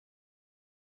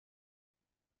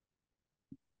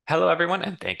Hello, everyone,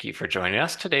 and thank you for joining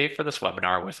us today for this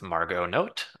webinar with Margot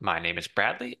Note. My name is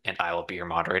Bradley, and I will be your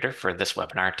moderator for this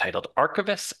webinar titled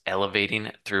Archivists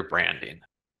Elevating Through Branding.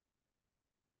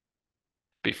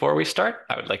 Before we start,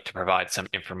 I would like to provide some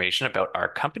information about our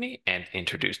company and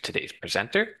introduce today's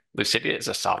presenter. Lucidea is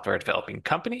a software developing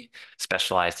company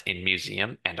specialized in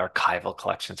museum and archival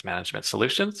collections management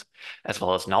solutions, as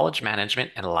well as knowledge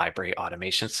management and library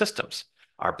automation systems.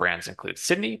 Our brands include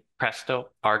Sydney, Presto,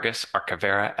 Argus,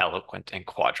 Archivera, Eloquent, and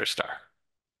Quadristar.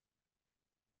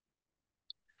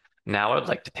 Now I would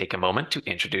like to take a moment to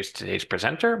introduce today's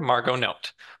presenter, Margot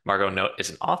Note. Margot Note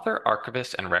is an author,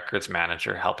 archivist, and records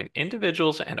manager helping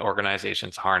individuals and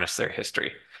organizations harness their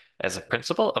history. As a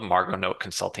principal of Margot Note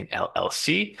Consulting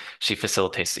LLC, she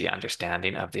facilitates the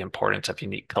understanding of the importance of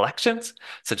unique collections,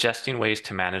 suggesting ways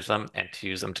to manage them and to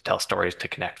use them to tell stories to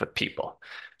connect with people.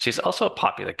 She's also a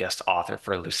popular guest author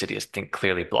for Lucidea's Think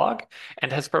Clearly blog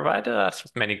and has provided us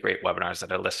with many great webinars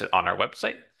that are listed on our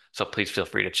website. So please feel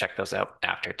free to check those out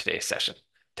after today's session.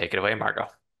 Take it away, Margot.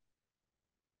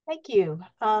 Thank you.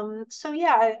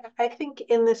 I think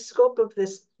in the scope of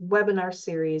this webinar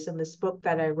series and this book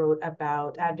that I wrote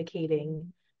about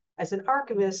advocating as an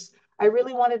archivist, I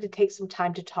really wanted to take some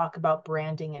time to talk about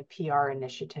branding and PR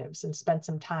initiatives and spend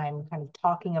some time kind of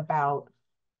talking about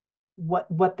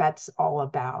what that's all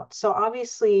about. So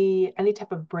obviously, any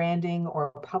type of branding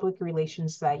or public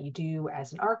relations that you do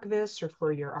as an archivist or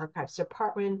for your archives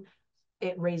department,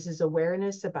 it raises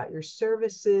awareness about your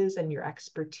services and your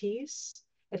expertise.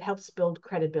 It helps build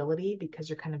credibility because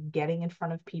you're kind of getting in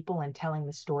front of people and telling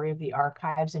the story of the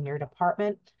archives in your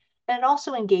department. And it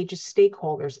also engages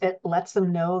stakeholders. It lets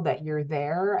them know that you're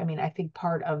there. I mean, I think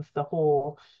part of the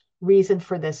whole reason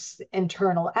for this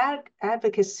internal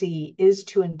advocacy is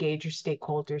to engage your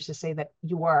stakeholders, to say that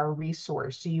you are a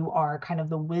resource, you are kind of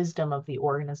the wisdom of the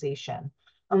organization.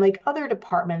 Unlike other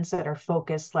departments that are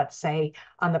focused, let's say,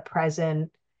 on the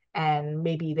present, and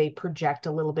maybe they project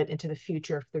a little bit into the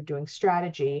future if they're doing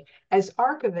strategy. As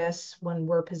archivists, when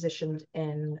we're positioned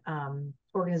in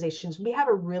organizations, we have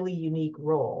a really unique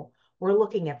role. We're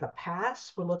looking at the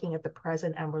past, we're looking at the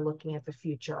present, and we're looking at the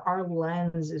future. Our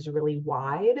lens is really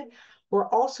wide. We're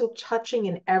also touching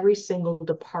in every single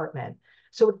department.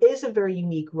 So it is a very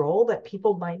unique role that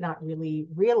people might not really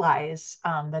realize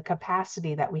the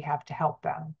capacity that we have to help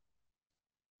them.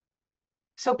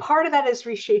 So part of that is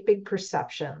reshaping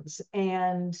perceptions.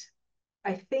 And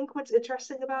I think what's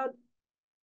interesting about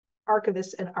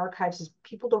archivists and archives is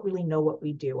people don't really know what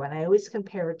we do. And I always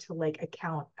compare it to like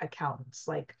accountants.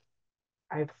 Like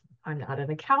I'm not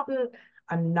an accountant.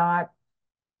 I'm not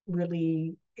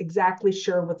really exactly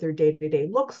sure what their day-to-day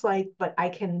looks like, but I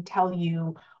can tell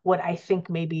you what I think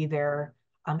maybe their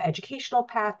educational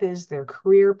path is, their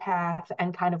career path,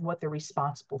 and kind of what they're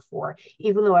responsible for,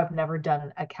 even though I've never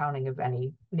done accounting of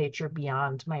any nature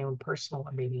beyond my own personal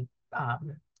or maybe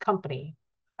company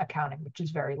accounting, which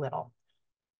is very little.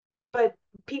 But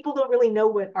people don't really know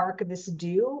what archivists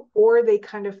do, or they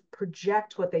kind of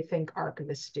project what they think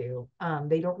archivists do.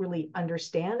 They don't really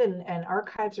understand, and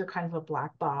archives are kind of a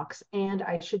black box. And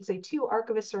I should say, too,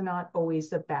 archivists are not always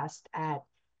the best at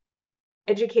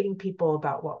educating people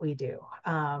about what we do.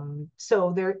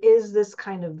 So there is this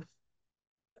kind of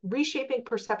reshaping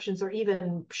perceptions or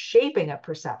even shaping a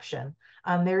perception.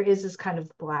 There is this kind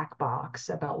of black box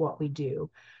about what we do.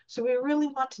 So we really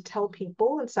want to tell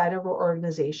people inside of our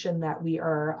organization that we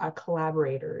are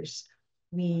collaborators.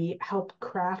 We help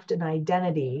craft an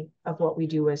identity of what we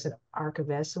do as an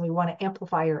archivist, and we want to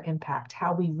amplify our impact,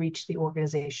 how we reach the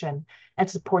organization and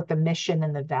support the mission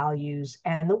and the values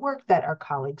and the work that our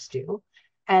colleagues do.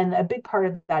 And a big part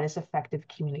of that is effective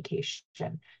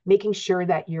communication, making sure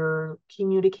that you're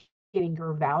communicating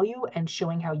your value and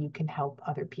showing how you can help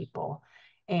other people.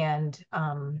 And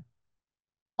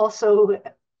also,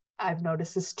 I've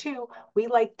noticed this too.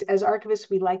 As archivists,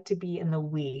 we like to be in the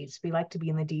weeds. We like to be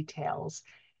in the details.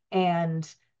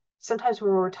 And sometimes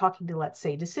when we're talking to, let's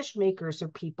say, decision makers or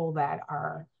people that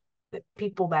are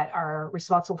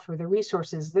responsible for the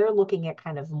resources, they're looking at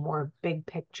kind of more big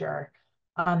picture.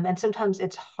 And sometimes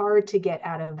it's hard to get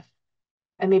out of,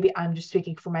 and maybe I'm just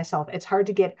speaking for myself, it's hard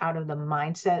to get out of the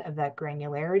mindset of that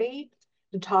granularity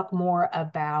to talk more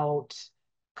about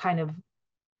kind of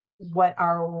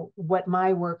what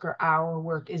my work or our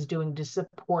work is doing to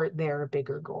support their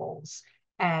bigger goals.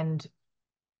 And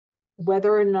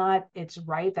whether or not it's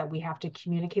right that we have to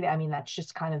communicate, I mean, that's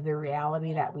just kind of the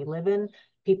reality that we live in.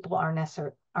 People aren't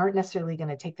necessarily going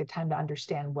to take the time to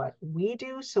understand what we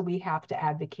do. So we have to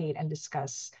advocate and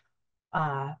discuss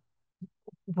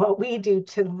what we do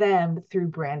to them through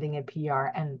branding and PR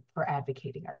and for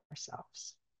advocating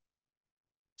ourselves.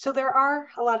 So there are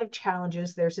a lot of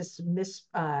challenges. There's this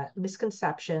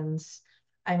misconceptions.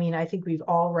 I mean, I think we've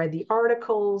all read the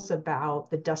articles about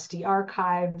the dusty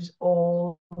archives,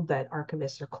 old, that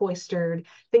archivists are cloistered.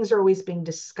 Things are always being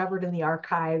discovered in the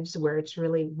archives where it's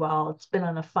really, well, it's been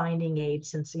on a finding aid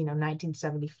since,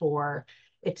 1974.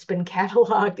 It's been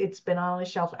cataloged, it's been on the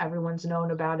shelf, everyone's known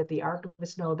about it, the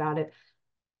archivists know about it,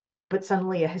 but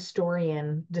suddenly a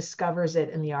historian discovers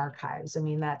it in the archives. I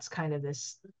mean, that's kind of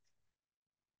this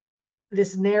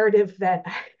narrative that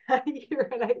I hear,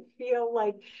 and I feel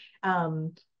like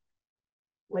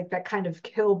that kind of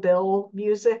Kill Bill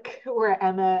music where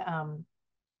Emma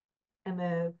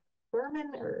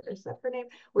Thurman, or is that her name?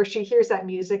 Where she hears that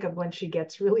music of when she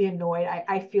gets really annoyed.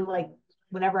 I feel like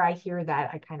whenever I hear that,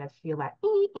 I kind of feel that.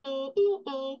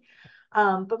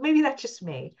 But maybe that's just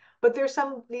me. But there's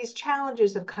these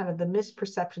challenges of kind of the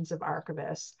misperceptions of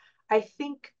archivists. I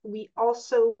think we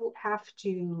also have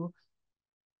to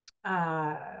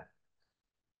uh,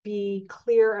 be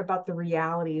clear about the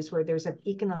realities where there's an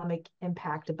economic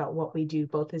impact about what we do,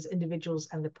 both as individuals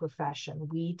and the profession.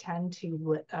 We tend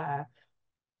to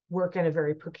work in a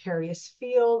very precarious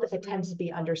field. It tends to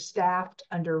be understaffed,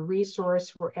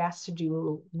 under-resourced. We're asked to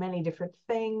do many different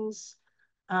things,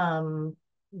 and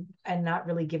not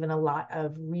really given a lot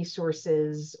of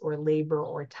resources or labor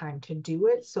or time to do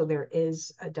it. So there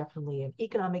is definitely an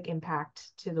economic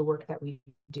impact to the work that we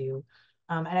do.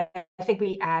 And I think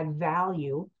we add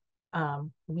value.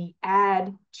 We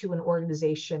add to an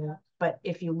organization, but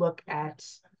if you look at,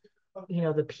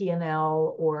 the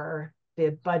P&L or the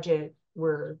budget,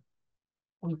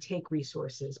 we take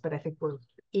resources, but I think we're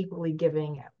equally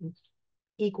giving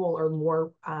equal or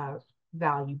more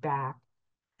value back.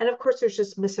 And of course, there's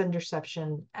just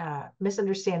misunderstanding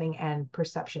and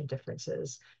perception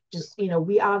differences. Just,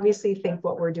 we obviously think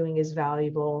what we're doing is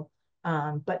valuable,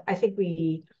 but I think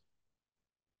we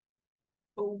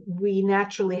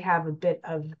naturally have a bit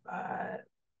of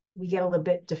we get a little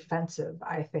bit defensive,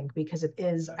 I think, because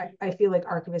I feel like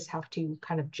archivists have to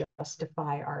kind of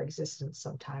justify our existence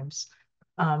sometimes.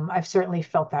 I've certainly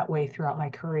felt that way throughout my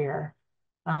career.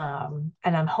 And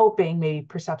I'm hoping maybe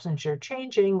perceptions are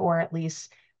changing, or at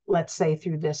least, let's say,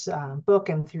 through this book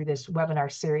and through this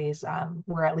webinar series,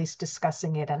 we're at least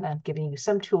discussing it and then giving you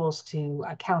some tools to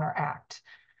counteract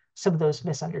some of those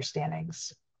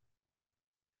misunderstandings.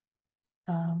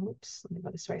 Oops, let me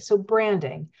go this way. So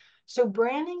branding. So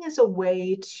branding is a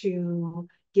way to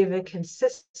give a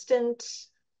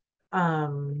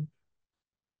um,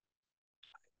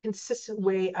 consistent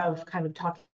way of kind of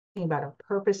talking about our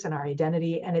purpose and our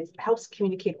identity, and it helps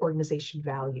communicate organization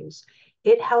values.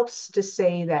 It helps to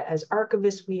say that as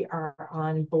archivists, we are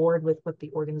on board with what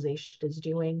the organization is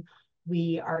doing.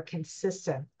 We are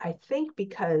consistent. I think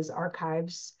because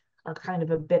archives are kind of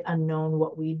a bit unknown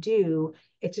what we do,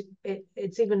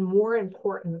 it's even more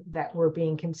important that we're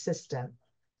being consistent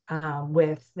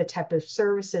with the type of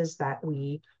services that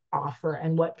we offer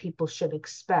and what people should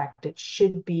expect. There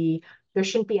shouldn't be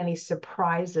any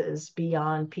surprises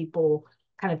beyond people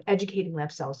kind of educating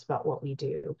themselves about what we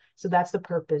do. So that's the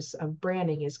purpose of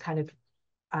branding, is kind of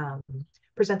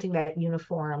presenting that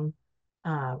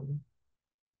um,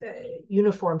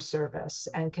 uniform service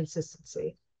and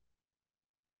consistency.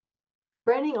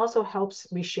 Branding also helps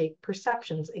reshape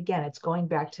perceptions. Again, it's going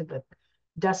back to the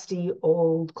dusty,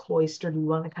 old, cloistered. We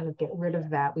want to kind of get rid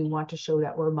of that. We want to show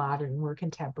that we're modern, we're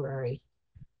contemporary.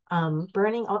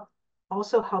 Branding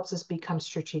also helps us become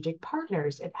strategic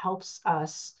partners. It helps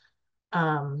us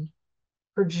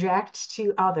project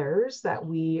to others that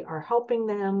we are helping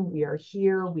them, we are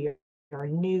here, we are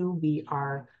new, we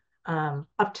are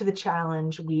up to the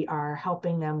challenge, we are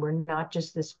helping them. We're not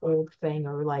just this old thing,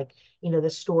 or like, the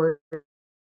storage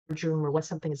room, or when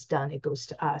something is done, it goes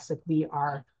to us. Like we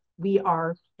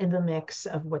are in the mix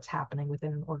of what's happening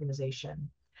within an organization.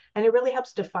 And it really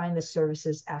helps define the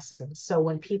service's essence. So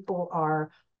when people are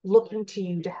looking to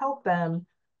you to help them,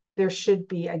 there should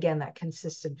be, again, that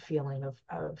consistent feeling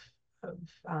of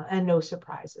and no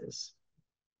surprises.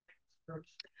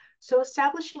 So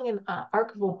establishing an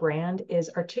archival brand is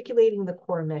articulating the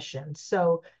core mission.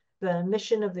 So the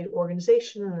mission of the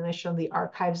organization and the mission of the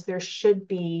archives, there should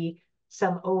be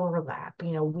some overlap.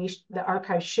 The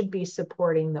archives should be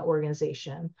supporting the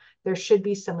organization. There should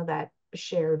be some of that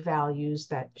shared values,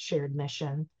 that shared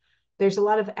mission. There's a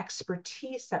lot of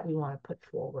expertise that we want to put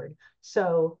forward.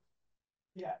 So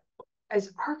yeah,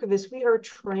 as archivists, we are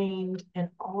trained in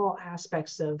all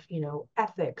aspects of,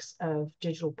 ethics, of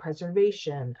digital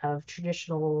preservation, of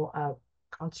traditional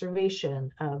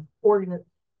conservation, of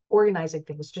organizing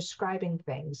things, describing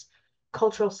things,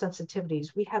 cultural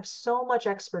sensitivities. We have so much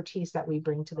expertise that we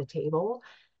bring to the table.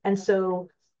 And so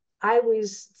I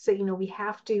always say,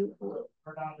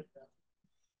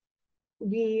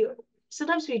 we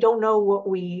sometimes we don't know what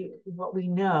we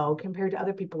know compared to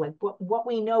other people. Like what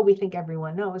we know, we think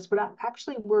everyone knows, but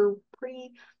actually we're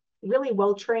pretty really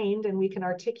well trained, and we can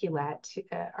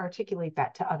articulate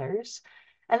that to others.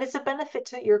 And it's a benefit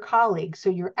to your colleagues. So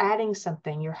you're adding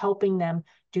something, you're helping them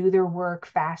do their work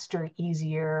faster,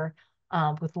 easier,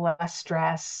 with less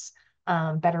stress,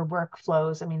 better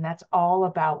workflows. I mean, that's all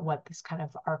about what this kind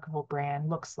of archival brand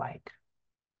looks like.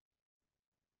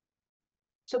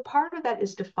 So part of that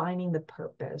is defining the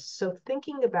purpose. So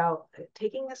thinking about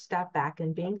taking a step back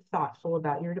and being thoughtful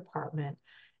about your department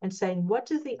and saying, what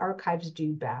does the archives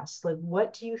do best? Like,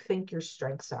 what do you think your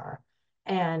strengths are?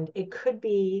 And it could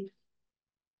be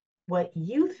what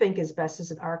you think is best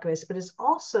as an archivist, but it's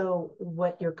also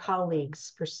what your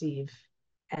colleagues perceive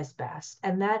as best.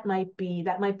 And that might be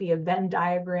a Venn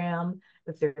diagram,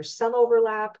 if there's some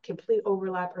overlap, complete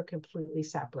overlap, or completely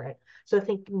separate. So I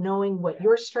think knowing what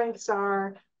your strengths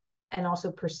are and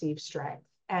also perceived strength,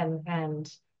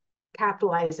 and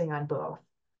capitalizing on both.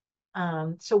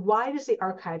 So why does the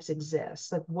archives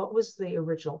exist? Like, what was the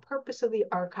original purpose of the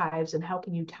archives, and how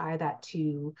can you tie that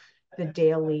to the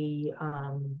daily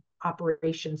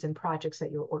operations and projects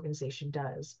that your organization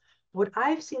does? What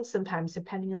I've seen sometimes,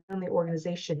 depending on the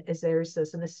organization, is there's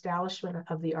an establishment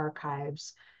of the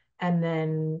archives, and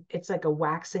then it's like a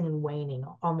waxing and waning,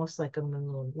 almost like a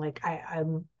moon. Like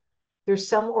I'm there's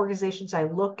some organizations I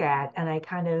look at,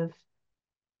 and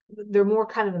they're more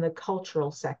kind of in the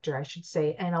cultural sector, I should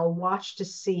say, and I'll watch to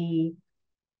see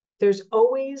there's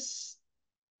always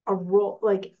a role.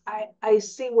 Like I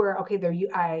see where, okay,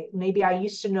 I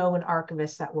used to know an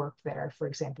archivist that worked there, for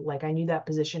example. Like I knew that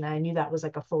position, and I knew that was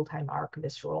like a full-time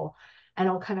archivist role. And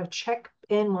I'll kind of check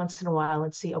in once in a while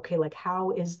and see, okay, like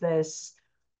how is this,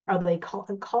 are they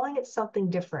calling it something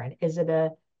different? Is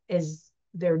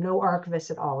there no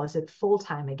archivist at all? Is it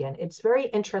full-time again? It's very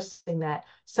interesting that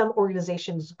some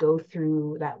organizations go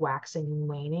through that waxing and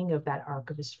waning of that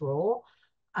archivist role.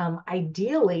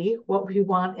 Ideally, what we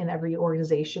want in every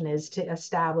organization is to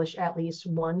establish at least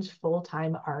one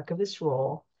full-time archivist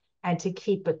role and to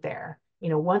keep it there.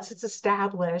 Once it's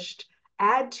established,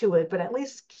 add to it, but at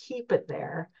least keep it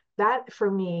there. That for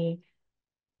me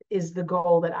is the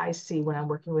goal that I see when I'm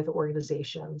working with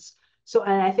organizations. So,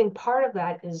 and I think part of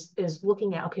that is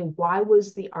looking at, okay, why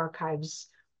was the archives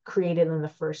created in the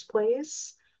first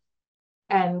place,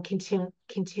 and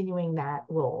continuing that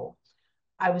role.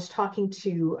 I was talking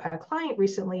to a client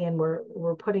recently, and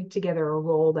we're putting together a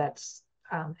role that's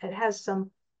it has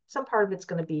some part of it's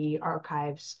going to be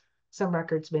archives, some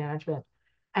records management.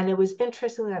 And it was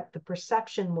interesting that the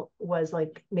perception was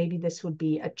like maybe this would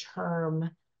be a term,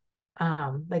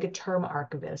 like a term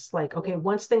archivist, like, okay,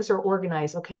 once things are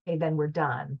organized, okay, then we're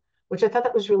done. Which I thought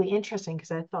that was really interesting,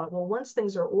 because I thought, well, once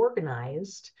things are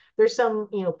organized, there's some,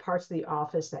 parts of the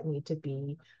office that need to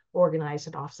be organized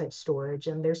and offsite storage,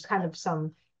 and there's kind of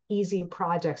some easy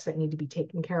projects that need to be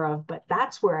taken care of. But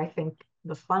that's where I think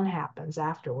the fun happens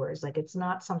afterwards. Like, it's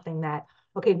not something that,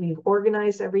 okay, we've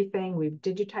organized everything, we've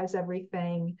digitized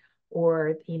everything,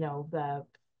 or, the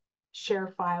share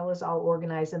file is all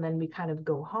organized, and then we kind of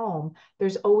go home.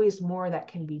 There's always more that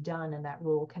can be done, and that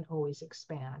role can always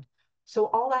expand. So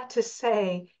all that to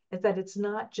say is that it's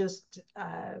not just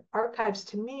archives,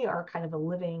 to me, are kind of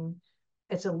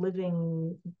it's a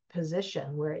living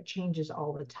position where it changes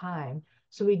all the time.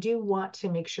 So we do want to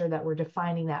make sure that we're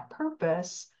defining that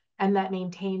purpose, and that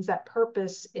maintains that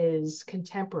purpose is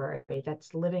contemporary,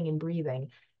 that's living and breathing,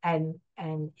 and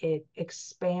it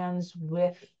expands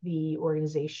with the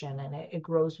organization, and it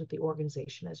grows with the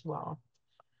organization as well.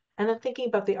 And then thinking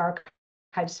about the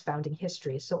archives founding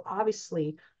history. So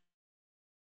obviously,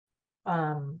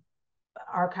 um,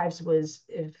 archives was,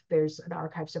 if there's an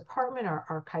archives department or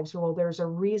archives role, there's a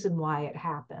reason why it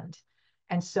happened.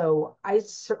 And so I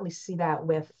certainly see that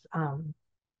with,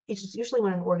 it's usually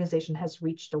when an organization has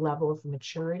reached a level of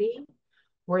maturity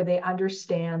where they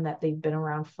understand that they've been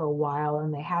around for a while,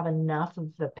 and they have enough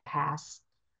of the past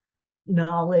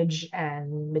knowledge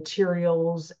and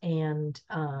materials and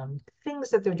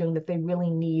things that they're doing, that they really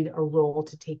need a role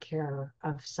to take care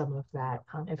of some of that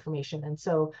information. And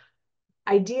so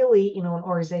ideally, an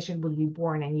organization would be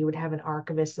born and you would have an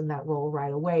archivist in that role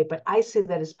right away. But I see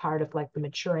that as part of like the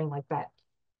maturing, like that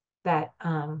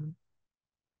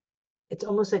it's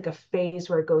almost like a phase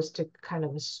where it goes to kind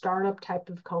of a startup type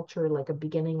of culture, like a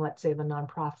beginning, let's say, of a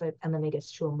nonprofit, and then it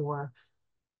gets to a more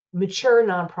mature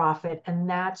nonprofit. And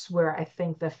that's where I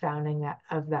think the founding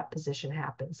of that position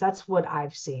happens. That's what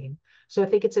I've seen. So I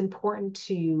think it's important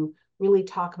to really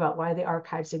talk about why the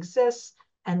archives exist,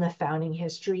 and the founding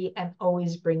history and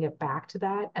always bring it back to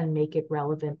that and make it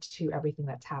relevant to everything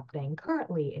that's happening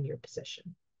currently in your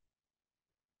position.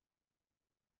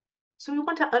 So we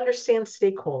want to understand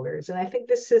stakeholders. And I think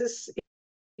this is,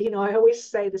 I always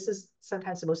say this is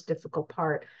sometimes the most difficult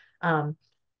part. I'm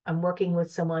working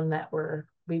with someone that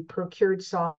we procured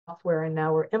software and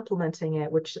now we're implementing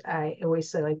it, which I always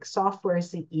say, like, software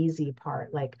is the easy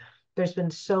part. Like, there's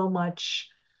been so much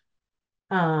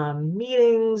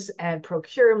meetings and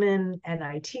procurement and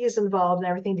IT is involved and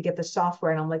everything to get the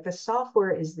software. And I'm like, the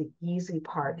software is the easy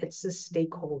part. It's the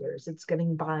stakeholders. It's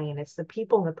getting buy-in. It's the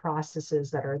people and the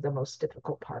processes that are the most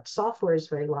difficult part. Software is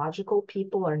very logical.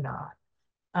 People are not.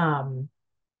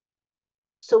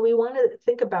 So we want to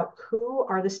think about who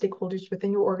are the stakeholders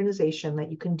within your organization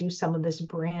that you can do some of this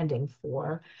branding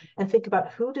for, and think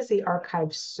about who does the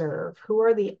archive serve? Who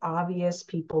are the obvious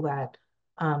people that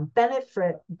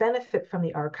benefit from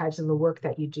the archives and the work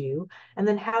that you do? And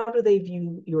then how do they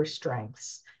view your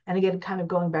strengths? And again, kind of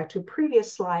going back to a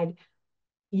previous slide,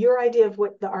 your idea of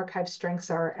what the archive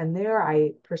strengths are and their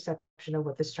perception of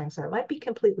what the strengths are might be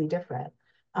completely different.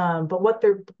 But what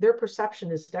their perception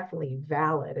is definitely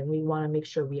valid, and we want to make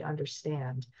sure we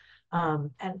understand.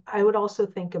 And I would also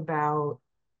think about,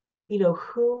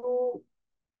 who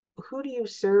do you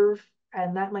serve?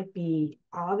 And that might be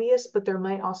obvious, but there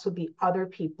might also be other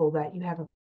people that you haven't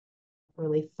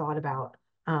really thought about.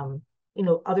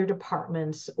 Other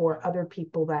departments or other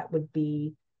people that would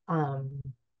be,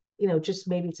 just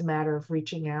maybe it's a matter of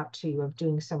reaching out to, of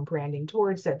doing some branding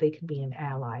towards that they could be an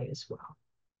ally as well.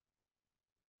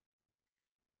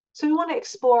 So we want to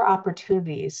explore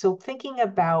opportunities. So thinking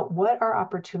about what are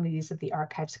opportunities that the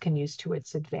archives can use to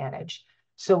its advantage.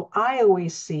 So I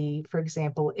always see, for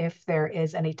example, if there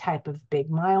is any type of big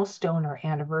milestone or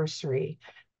anniversary,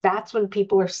 that's when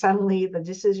people are suddenly, the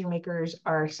decision makers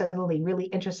are suddenly really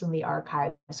interested in the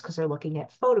archives because they're looking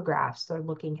at photographs, they're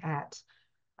looking at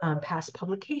past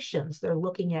publications, they're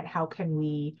looking at how can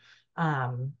we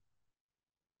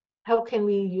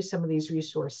use some of these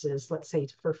resources, let's say,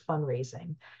 for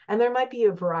fundraising? And there might be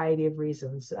a variety of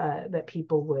reasons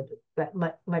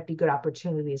that might be good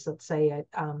opportunities. Let's say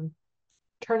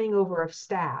turning over of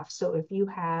staff. So if you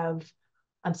have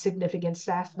significant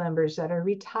staff members that are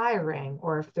retiring,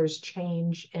 or if there's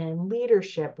change in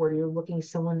leadership where you're looking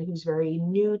someone who's very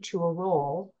new to a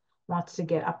role, wants to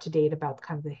get up to date about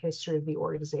kind of the history of the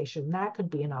organization, that could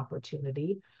be an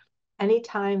opportunity.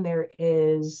 Anytime there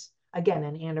is, again,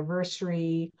 an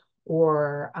anniversary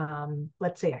or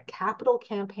let's say a capital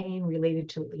campaign related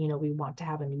to, we want to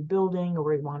have a new building or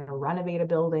we want to renovate a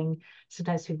building.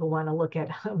 Sometimes people want to look at,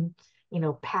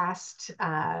 past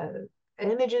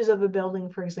images of a building,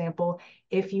 for example.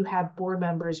 If you have board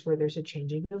members where there's a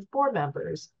changing of board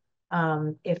members,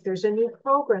 if there's a new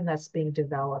program that's being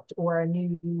developed or a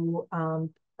new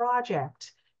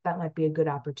project, that might be a good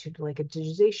opportunity, like a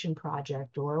digitization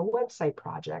project or a website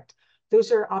project.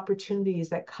 Those are opportunities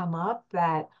that come up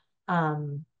that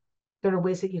are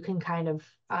ways that you can kind of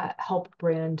help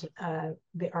brand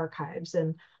the archives.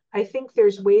 And I think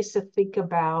there's ways to think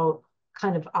about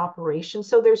kind of operations.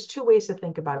 So there's two ways to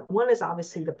think about it. One is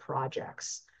obviously the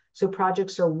projects. So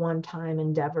projects are one-time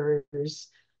endeavors.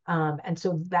 And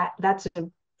so that's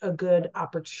a good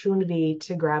opportunity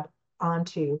to grab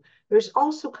onto. There's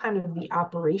also kind of the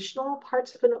operational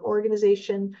parts of an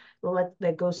organization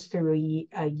that goes through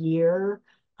a year.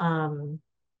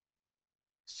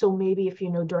 So maybe if,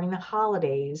 during the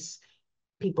holidays,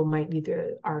 people might need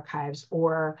the archives,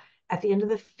 or at the end of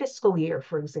the fiscal year,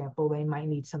 for example, they might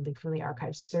need something from the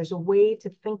archives. There's a way to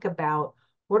think about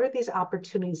what are these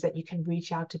opportunities that you can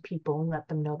reach out to people and let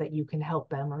them know that you can help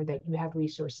them or that you have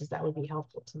resources that would be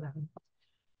helpful to them.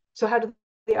 So how do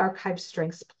the archive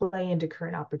strengths play into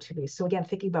current opportunities? So again,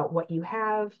 thinking about what you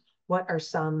have, what are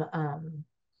some,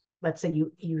 let's say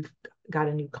you've got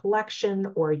a new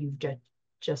collection or you've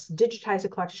just digitized a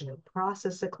collection or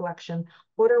process a collection.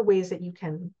 What are ways that you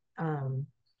can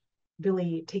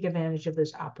really take advantage of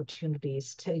those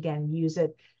opportunities to, again, use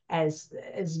it as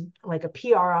like a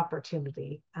PR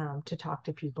opportunity to talk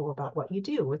to people about what you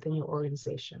do within your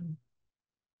organization.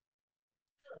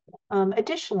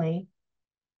 Additionally,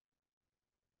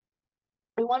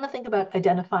 we want to think about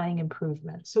identifying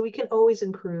improvement. So we can always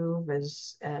improve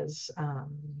as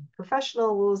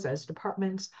professionals, as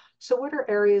departments. So what are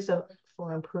areas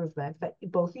for improvement that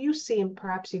both you see and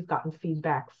perhaps you've gotten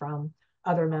feedback from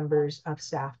other members of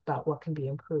staff about what can be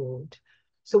improved?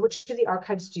 So what should the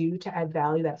archives do to add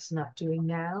value that's not doing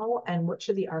now? And what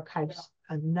should the archives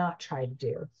not try to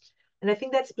do? And I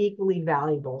think that's equally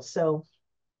valuable. So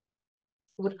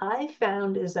what I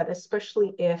found is that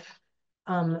especially if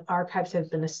archives have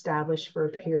been established for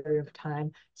a period of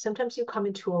time. Sometimes you come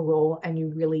into a role and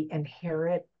you really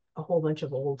inherit a whole bunch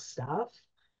of old stuff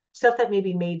that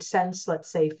maybe made sense,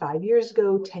 let's say 5 years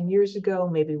ago, 10 years ago,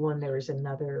 maybe when there was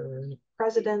another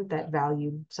president that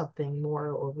valued something more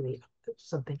over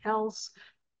something else.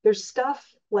 There's stuff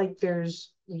like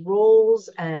there's roles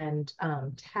and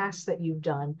tasks that you've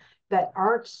done that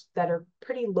are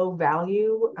pretty low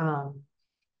value.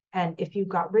 And if you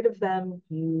got rid of them,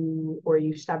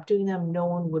 you stopped doing them, no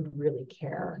one would really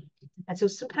care. And so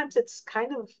sometimes it's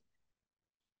kind of,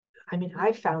 I mean,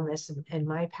 I found this in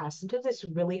my past. Sometimes it's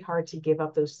really hard to give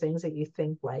up those things that you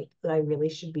think like that I really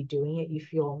should be doing it. You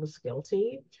feel almost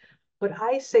guilty. But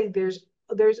I say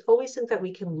there's always things that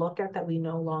we can look at that we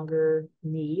no longer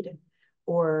need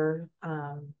or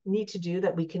need to do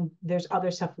that we can. There's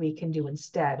other stuff we can do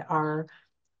instead. Our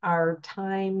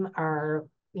time, our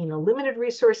limited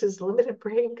resources, limited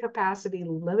brain capacity,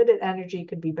 limited energy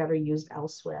could be better used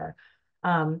elsewhere.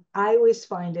 I always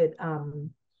find it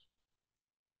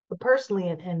personally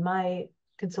in my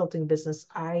consulting business,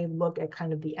 I look at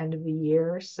kind of the end of the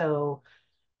year. So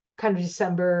kind of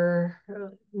December,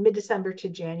 mid-December to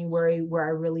January, where I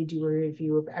really do a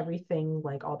review of everything,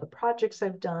 like all the projects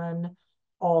I've done,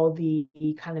 all the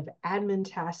kind of admin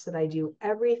tasks that I do,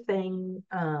 everything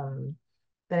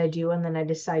that I do, and then I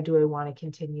decide, do I want to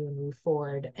continue and move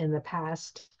forward? In the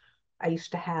past, I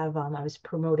used to have, I was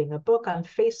promoting a book on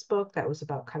Facebook that was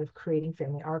about kind of creating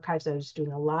family archives. I was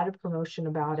doing a lot of promotion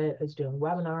about it. I was doing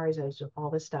webinars, I was doing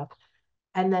all this stuff.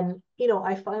 And then,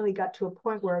 I finally got to a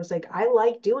point where I was like, I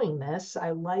like doing this.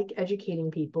 I like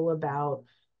educating people about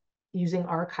using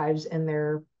archives in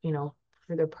their,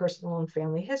 for their personal and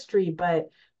family history,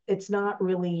 but it's not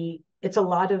really, it's a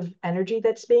lot of energy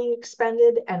that's being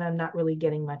expended and I'm not really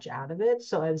getting much out of it.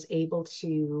 So I was able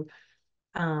to,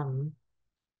 um,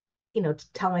 to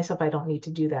tell myself I don't need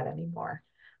to do that anymore.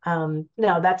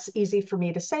 Now that's easy for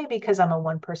me to say because I'm a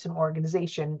one-person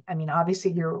organization. I mean,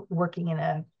 obviously you're working in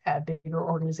a bigger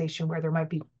organization where there might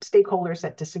be stakeholders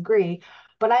that disagree,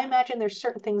 but I imagine there's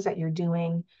certain things that you're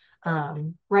doing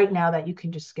right now that you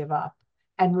can just give up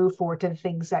and move forward to the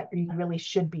things that you really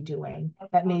should be doing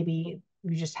that maybe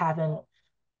you just haven't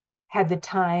had the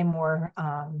time or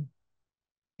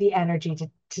the energy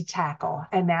to tackle.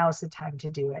 And now is the time to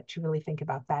do it, to really think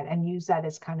about that and use that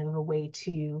as kind of a way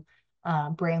to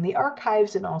brand the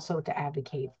archives and also to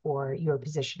advocate for your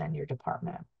position and your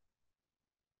department.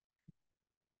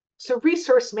 So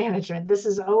resource management, this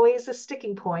is always a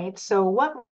sticking point. So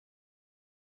what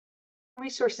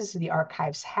resources do the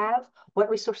archives have?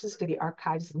 What resources do the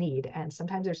archives need? And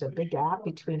sometimes there's a big gap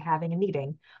between having and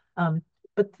needing.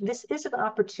 But this is an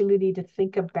opportunity to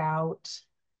think about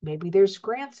maybe there's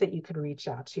grants that you could reach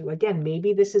out to. Again,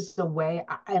 maybe this is the way,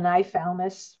 and I found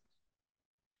this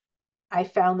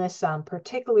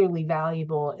particularly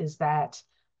valuable is that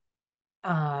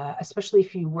especially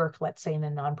if you work, let's say, in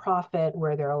a nonprofit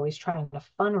where they're always trying to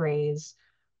fundraise,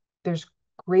 there's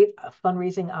great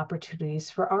fundraising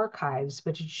opportunities for archives,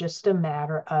 but it's just a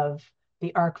matter of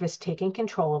the archivist taking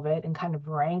control of it and kind of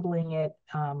wrangling it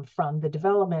from the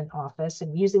development office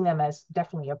and using them as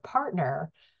definitely a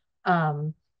partner.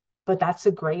 But that's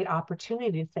a great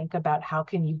opportunity to think about how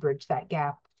can you bridge that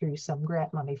gap through some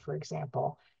grant money, for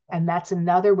example. And that's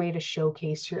another way to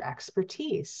showcase your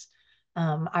expertise.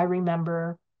 I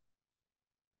remember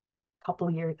a couple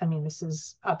of years, I mean, this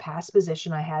is a past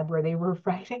position I had where they were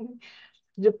writing,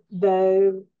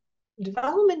 the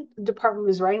development department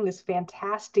was writing this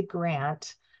fantastic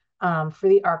grant for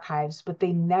the archives, but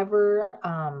they never,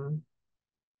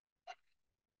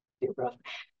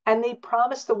 and they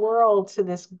promised the world to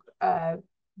this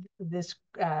this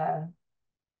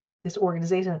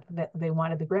organization that they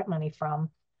wanted the grant money from,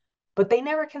 but they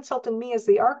never consulted me as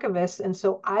the archivist. And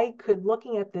so I could,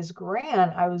 looking at this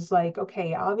grant, I was like,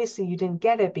 okay, obviously you didn't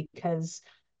get it because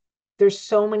there's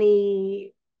so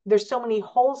many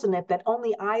holes in it that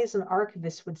only I as an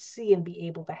archivist would see and be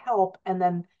able to help. And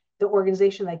then the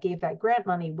organization that gave that grant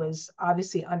money was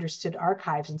obviously understood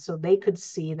archives, and so they could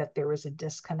see that there was a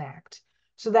disconnect.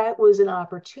 So that was an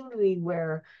opportunity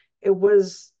where it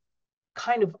was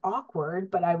kind of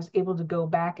awkward, but I was able to go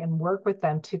back and work with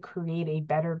them to create a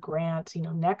better grant.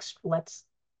 Next, let's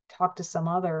talk to some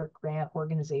other grant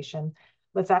organization.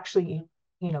 Let's actually,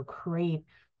 create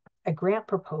a grant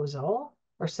proposal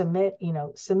or submit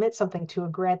something to a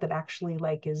grant that actually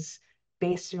like is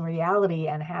based in reality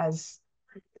and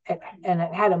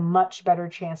it had a much better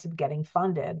chance of getting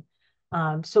funded.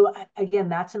 So again,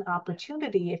 that's an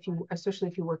opportunity especially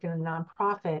if you work in a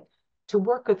nonprofit, to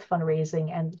work with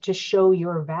fundraising and to show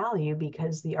your value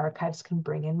because the archives can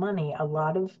bring in money. A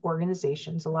lot of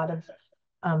organizations, a lot of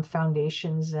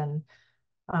foundations and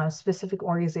specific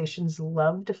organizations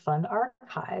love to fund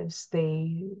archives.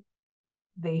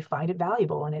 They find it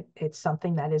valuable, and it's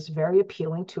something that is very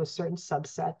appealing to a certain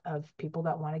subset of people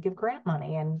that want to give grant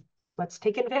money, and let's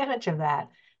take advantage of that.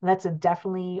 And that's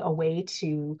definitely a way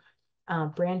to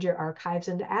brand your archives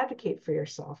and to advocate for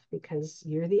yourself, because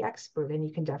you're the expert and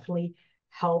you can definitely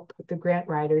help the grant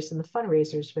writers and the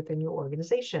fundraisers within your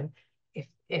organization.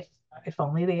 If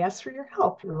only they ask for your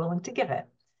help, you're willing to give it.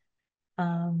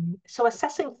 So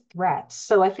assessing threats.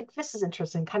 So I think this is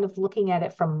interesting, kind of looking at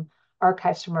it from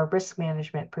archives from a risk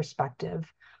management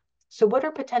perspective. So what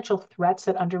are potential threats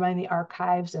that undermine the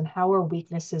archives, and how are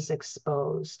weaknesses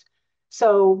exposed?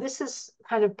 So this is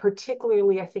kind of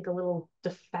particularly, I think, a little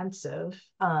defensive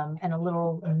and a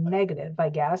little negative, I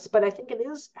guess, but I think it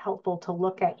is helpful to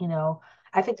look at,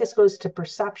 I think this goes to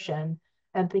perception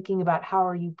and thinking about how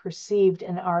are you perceived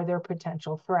and are there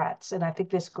potential threats? And I think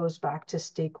this goes back to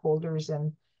stakeholders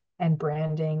and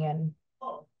branding. And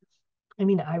I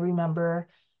mean, I remember,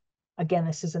 again,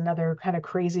 this is another kind of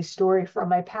crazy story from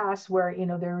my past where,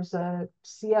 there was a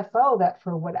CFO that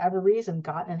for whatever reason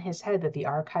got in his head that the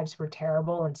archives were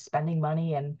terrible and spending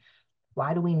money, and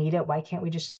why do we need it? Why can't we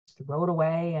just throw it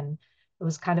away? And it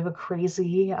was kind of a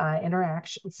crazy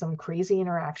interaction, some crazy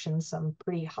interactions, some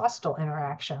pretty hostile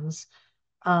interactions.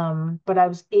 But I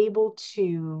was able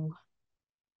to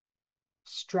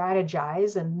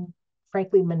strategize and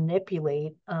frankly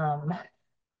manipulate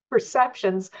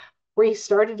perceptions where he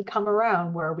started to come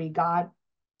around, where we got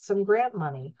some grant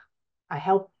money. I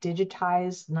helped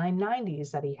digitize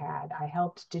 990s that he had. I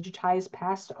helped digitize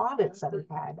past audits that he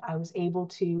had. I was able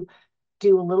to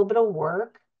do a little bit of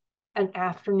work, an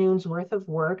afternoon's worth of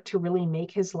work to really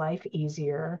make his life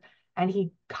easier. And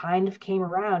he kind of came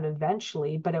around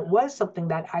eventually, but it was something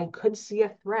that I could see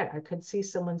a threat. I could see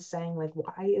someone saying, like,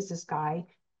 why is this guy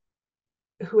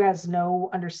who has no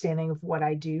understanding of what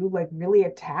I do, like really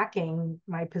attacking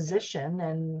my position?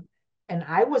 And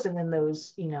I wasn't in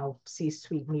those,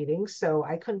 C-suite meetings, so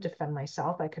I couldn't defend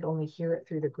myself. I could only hear it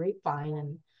through the grapevine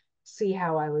and see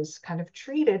how I was kind of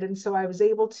treated. And so I was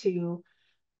able to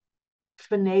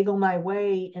finagle my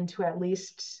way into at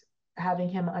least having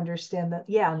him understand that,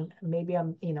 yeah, maybe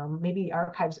maybe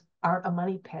archives aren't a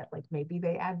money pit. Like maybe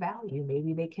they add value.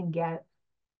 Maybe they can get,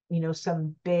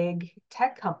 some big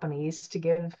tech companies to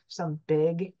give some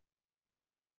big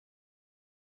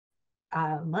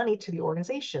money to the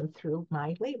organization through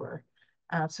my labor.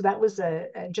 So that was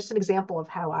just an example of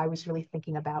how I was really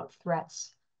thinking about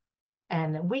threats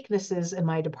and weaknesses in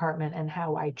my department, and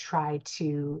how I tried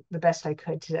to, the best I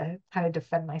could, to kind of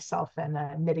defend myself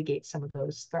and mitigate some of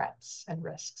those threats and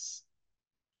risks.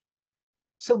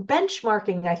 So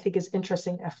benchmarking, I think, is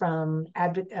interesting from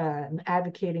an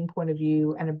advocating point of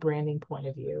view and a branding point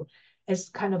of view, is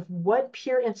kind of what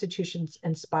peer institutions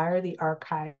inspire the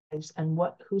archives and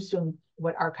who's doing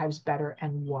what archives better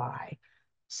and why.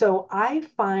 So I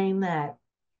find that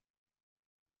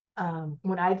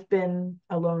when I've been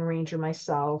a Lone Ranger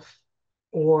myself,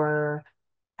 or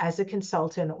as a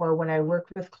consultant, or when I work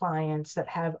with clients that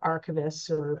have archivists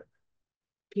or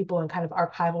people in kind of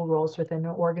archival roles within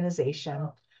an organization,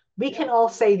 we can all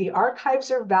say the archives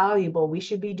are valuable. We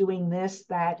should be doing this,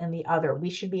 that, and the other.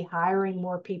 We should be hiring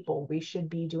more people. We should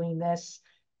be doing this,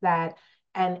 that.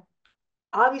 And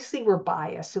obviously we're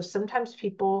biased. So sometimes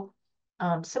people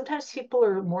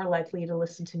are more likely to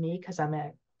listen to me because I'm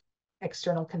an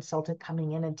external consultant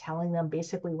coming in and telling them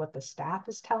basically what the staff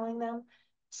is telling them.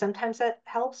 Sometimes that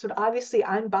helps, but obviously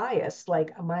I'm biased.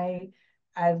 Like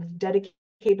I've dedicated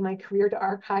my career to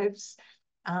archives.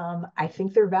 I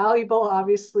think they're valuable.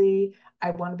 Obviously,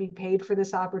 I want to be paid for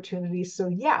this opportunity. So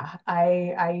yeah,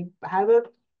 I have a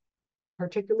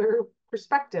particular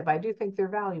perspective. I do think they're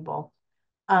valuable.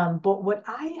 But what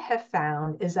I have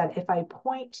found is that if I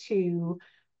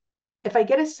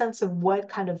get a sense of what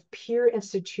kind of peer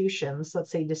institutions, let's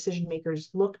say decision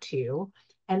makers, look to,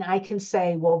 and I can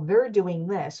say, well, they're doing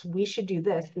this, we should do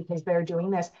this because they're doing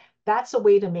this, that's a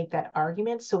way to make that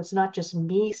argument. So it's not just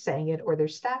me saying it or their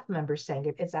staff members saying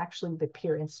it, it's actually the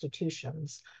peer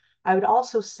institutions. I would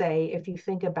also say, if you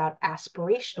think about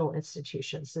aspirational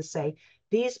institutions, to say,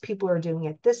 these people are doing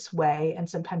it this way, and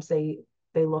sometimes they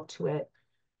look to it.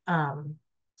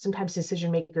 Sometimes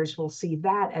decision makers will see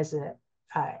that as a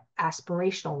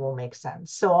aspirational will make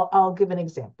sense. So I'll give an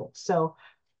example. So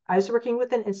I was working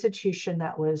with an institution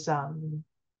that was,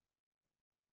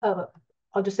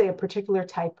 I'll just say a particular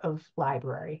type of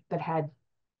library that had,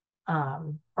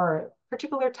 or a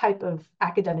particular type of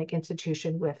academic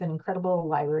institution with an incredible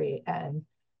library and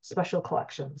special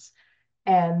collections.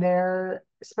 And their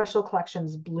special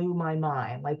collections blew my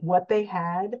mind. Like what they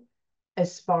had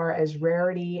as far as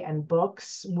rarity and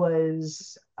books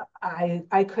was,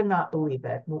 I could not believe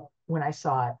it when I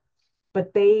saw it.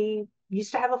 But they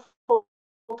used to have a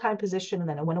full-time position, and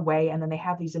then it went away, and then they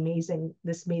have this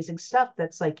amazing stuff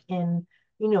that's like in,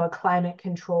 a climate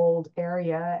controlled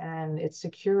area, and it's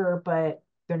secure, but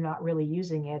they're not really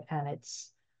using it, and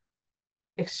it's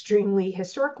extremely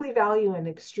historically valuable and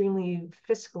extremely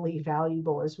fiscally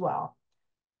valuable as well.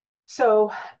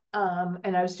 So,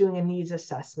 and I was doing a needs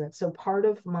assessment. So part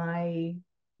of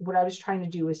what I was trying to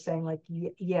do was saying like,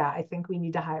 yeah, I think we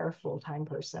need to hire a full-time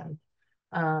person.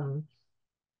 Um,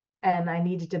 and I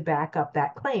needed to back up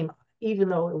that claim, even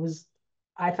though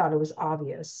I thought it was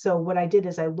obvious. So what I did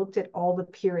is I looked at all the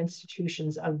peer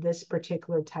institutions of this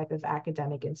particular type of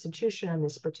academic institution and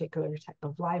this particular type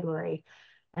of library,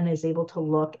 and I was able to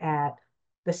look at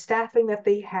the staffing that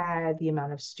they had, the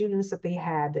amount of students that they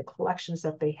had, the collections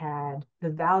that they had, the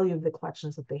value of the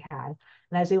collections that they had.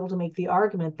 And I was able to make the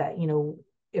argument that,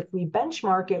 if we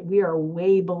benchmark it, we are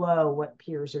way below what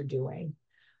peers are doing.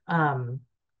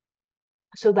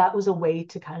 So that was a way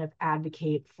to kind of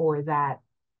advocate for that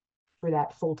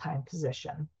full-time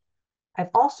position. I've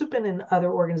also been in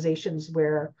other organizations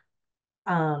where,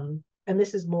 and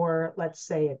this is more, let's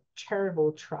say, a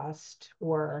charitable trust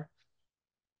or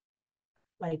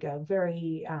like a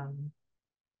very,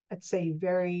 let's say,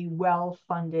 very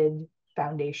well-funded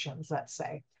foundations, let's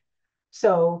say.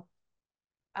 So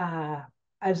I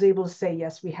was able to say,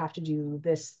 yes, we have to do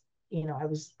this. I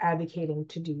was advocating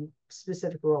to do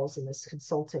specific roles in this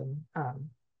consulting.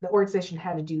 The organization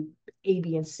had to do A,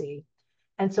 B, and C.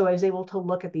 And so I was able to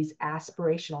look at these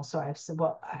aspirational. So I was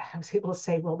able to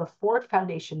say, well, the Ford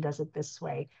Foundation does it this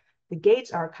way. The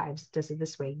Gates Archives does it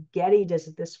this way. Getty does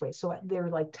it this way. So they're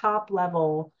like top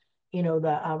level,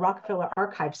 the Rockefeller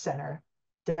Archive Center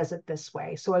does it this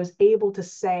way. So I was able to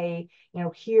say,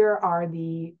 here are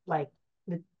the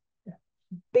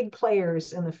big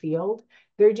players in the field.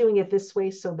 They're doing it this way,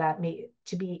 so that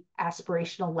to be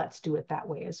aspirational, let's do it that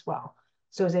way as well.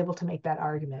 So I was able to make that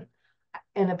argument.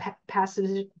 In a past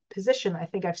position, I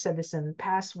think I've said this in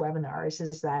past webinars,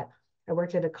 is that I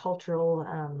worked at a cultural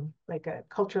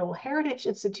heritage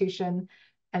institution,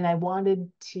 and I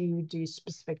wanted to do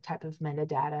specific type of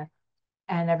metadata,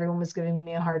 and everyone was giving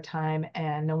me a hard time,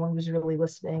 and no one was really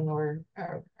listening or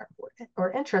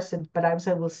interested. But I was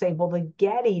able to say, well, the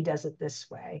Getty does it this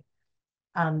way.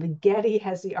 The Getty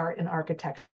has the art and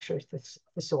architecture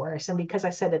thesaurus. And because I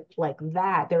said it like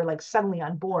that, they were like suddenly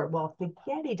on board. Well, if the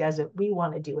Getty does it, we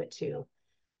want to do it too.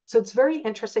 So it's very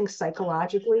interesting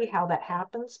psychologically how that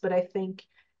happens. But I think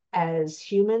as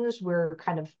humans, we're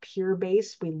kind of peer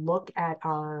based. We look at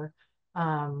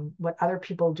what other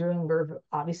people are doing. We're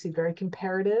obviously very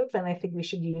comparative. And I think we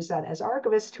should use that as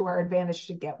archivists to our advantage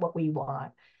to get what we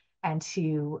want and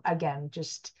to, again,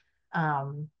 just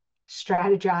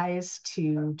strategize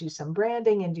to do some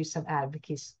branding and do some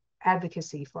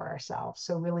advocacy for ourselves.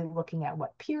 So really looking at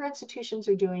what peer institutions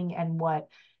are doing and what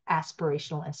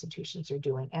aspirational institutions are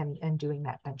doing, and doing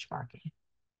that benchmarking.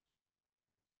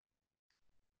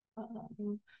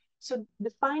 So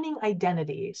defining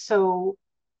identity. So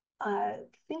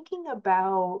thinking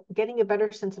about getting a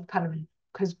better sense of kind of,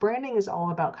 because branding is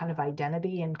all about kind of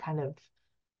identity and kind of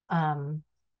uh,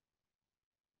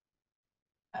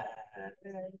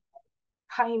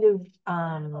 kind of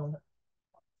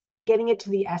getting it to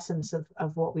the essence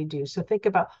of what we do. So think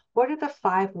about, what are the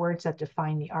 5 words that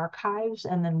define the archives?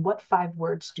 And then what 5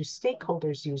 words do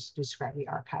stakeholders use to describe the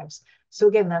archives? So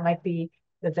again, that might be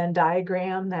the Venn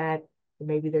diagram, that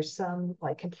maybe there's some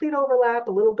like complete overlap,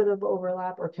 a little bit of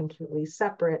overlap, or completely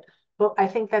separate. But I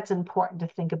think that's important to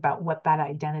think about what that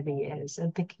identity is,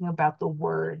 and thinking about the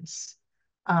words.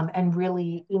 And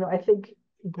really, I think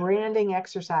branding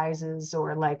exercises,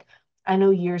 or like, I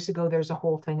know years ago, there's a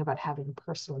whole thing about having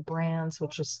personal brands,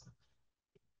 which is,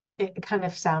 it kind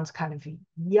of sounds kind of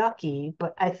yucky,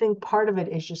 but I think part of it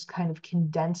is just kind of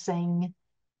condensing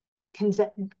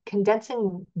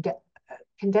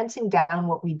down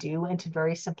what we do into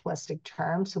very simplistic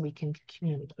terms so we can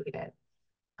communicate it.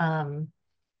 And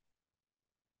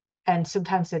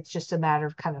sometimes it's just a matter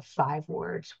of kind of 5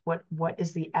 words. What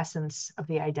is the essence of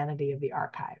the identity of the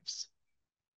archives?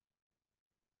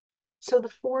 So the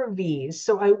 4 V's.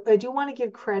 So I do want to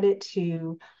give credit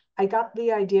to, I got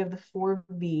the idea of the 4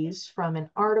 V's from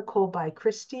an article by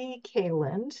Christy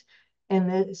Kaland in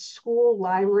the School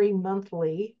Library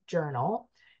Monthly Journal.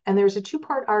 And there's a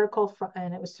 2-part article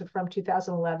and it was from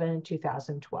 2011 and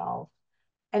 2012.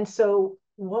 And so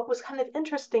what was kind of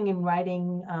interesting in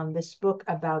writing this book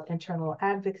about internal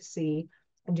advocacy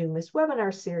and doing this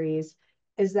webinar series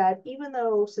is that even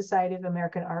though Society of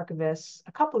American Archivists,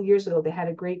 a couple of years ago, they had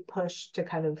a great push to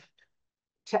kind of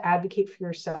to advocate for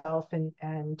yourself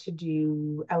and to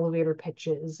do elevator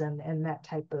pitches and that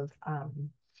type of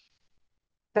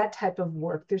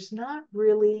work. There's not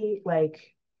really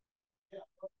like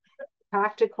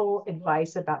practical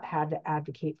advice about how to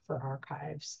advocate for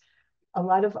archives. A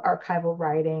lot of archival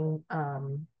writing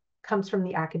comes from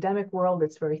the academic world.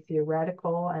 It's very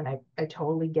theoretical, and I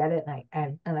totally get it,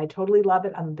 and I totally love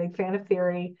it. I'm a big fan of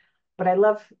theory, but I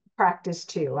love practice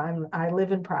too. I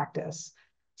live in practice.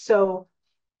 So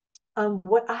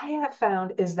what I have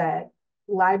found is that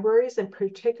libraries, and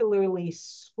particularly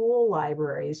school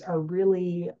libraries, are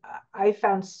really, I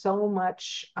found so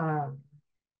much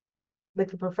like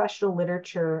the professional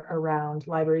literature around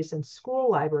libraries and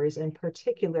school libraries in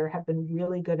particular have been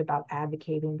really good about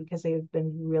advocating because they have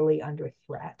been really under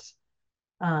threat.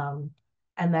 Um,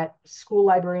 and that school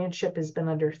librarianship has been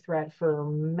under threat for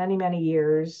many, many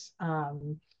years.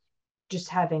 Just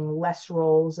having less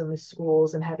roles in the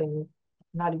schools and having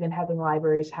not even having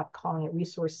libraries, have calling it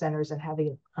resource centers and having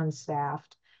it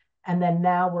unstaffed. And then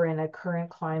now we're in a current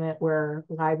climate where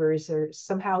libraries are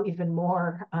somehow even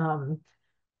more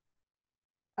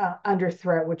under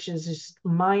threat, which is just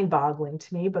mind-boggling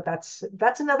to me. But that's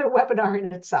another webinar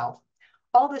in itself.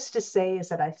 All this to say is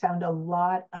that I found a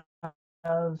lot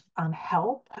of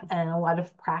help and a lot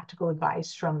of practical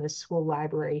advice from the school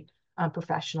library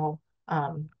professional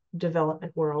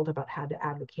development world about how to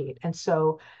advocate. And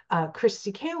so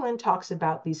Christy Kalin talks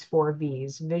about these 4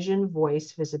 V's: vision,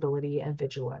 voice, visibility, and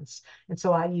vigilance. And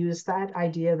so I used that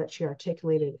idea that she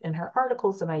articulated in her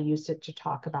articles, and I used it to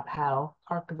talk about how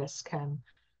archivists can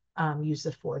use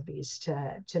the 4 V's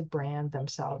to brand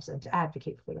themselves and to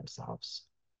advocate for themselves.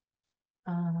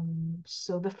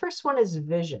 So the first one is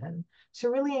vision. So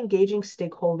really engaging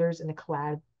stakeholders in a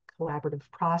collaborative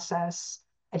process,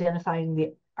 identifying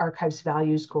the archive's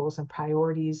values, goals, and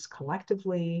priorities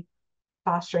collectively,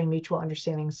 fostering mutual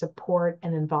understanding, support,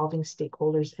 and involving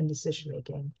stakeholders in decision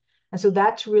making. And so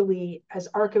that's really, as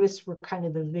archivists, we're kind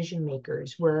of the vision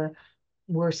makers. We're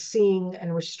seeing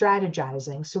and we're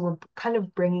strategizing. So we're kind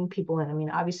of bringing people in. I mean,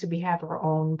 obviously we have our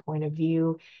own point of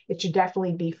view. It should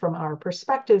definitely be from our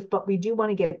perspective, but we do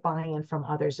want to get buy-in from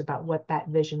others about what that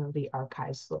vision of the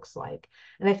archives looks like.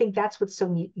 And I think that's what's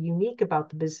so unique about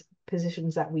the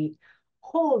positions that we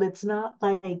hold. It's not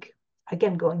like,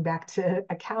 again, going back to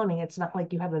accounting, it's not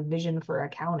like you have a vision for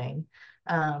accounting.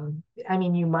 I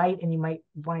mean, you might, and you might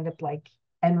wind up like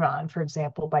Enron, for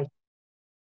example, by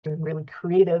doing really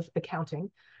creative accounting.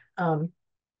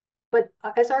 But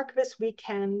as archivists, we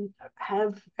can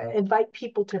invite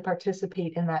people to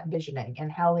participate in that visioning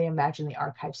and how they imagine the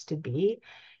archives to be.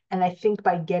 And I think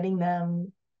by getting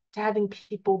them to having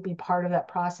people be part of that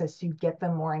process, you get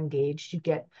them more engaged, you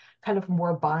get kind of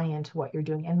more buy-in to what you're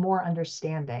doing and more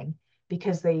understanding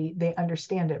because they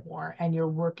understand it more and you're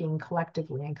working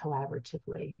collectively and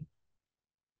collaboratively.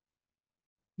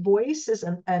 Voice is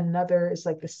another, is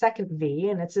like the second V,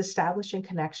 and it's establishing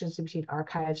connections between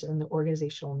archives and the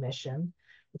organizational mission.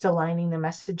 It's aligning the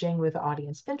messaging with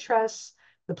audience interests,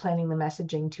 the planning the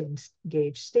messaging to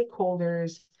engage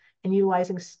stakeholders, and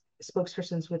utilizing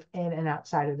spokespersons within and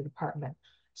outside of the department.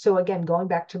 So again, going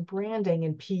back to branding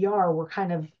and PR,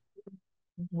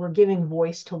 we're giving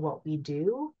voice to what we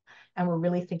do, and we're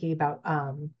really thinking about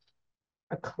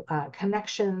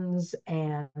connections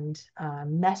and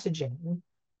messaging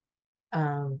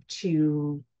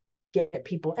to get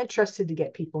people interested, to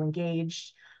get people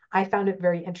engaged. I found it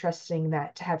very interesting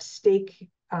that to have stake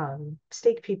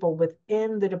people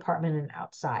within the department and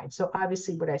outside. So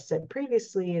obviously what I said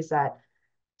previously is that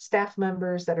staff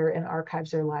members that are in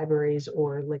archives or libraries,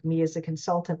 or like me as a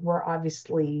consultant, we're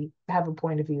obviously have a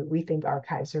point of view. We think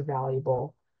archives are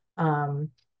valuable.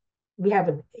 We have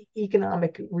an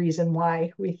economic reason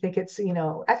why we think it's,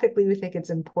 ethically we think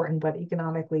it's important, but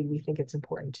economically we think it's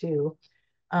important too.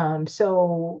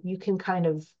 So you can kind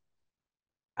of,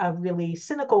 a really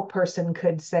cynical person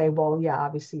could say, well, yeah,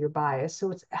 obviously you're biased.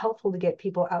 So it's helpful to get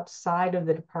people outside of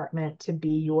the department to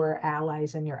be your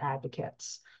allies and your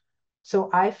advocates.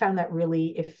 So I found that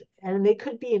really, and they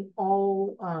could be in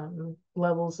all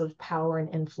levels of power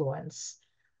and influence.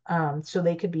 So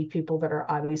they could be people that are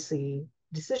obviously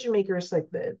decision makers, like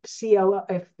the COO,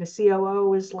 if the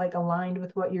COO is like aligned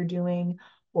with what you're doing,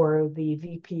 or the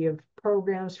VP of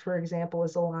programs, for example,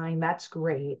 is aligned, that's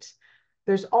great.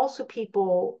 There's also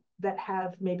people that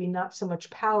have maybe not so much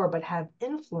power, but have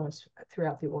influence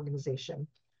throughout the organization.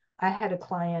 I had a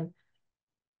client,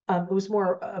 it was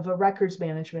more of a records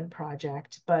management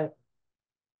project, but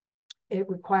it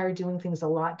required doing things a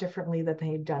lot differently than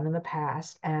they had done in the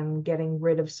past and getting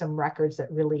rid of some records that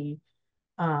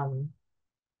um,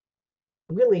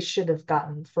 really should have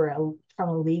gotten from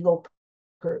a legal,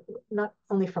 not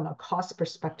only from a cost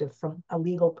perspective, from a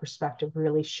legal perspective,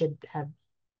 really should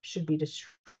be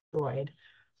destroyed.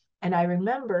 And I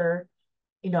remember,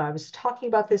 I was talking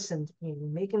about this and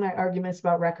making my arguments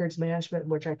about records management,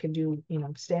 which I could do,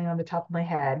 standing on the top of my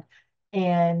head.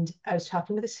 And I was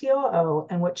talking to the COO,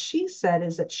 and what she said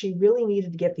is that she really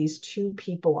needed to get these two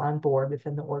people on board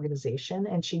within the organization.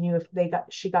 And she knew if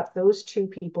she got those two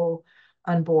people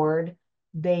on board,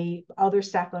 other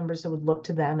staff members that would look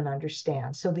to them and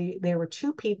understand. So there were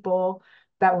two people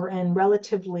that were in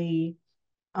relatively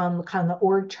on the kind of the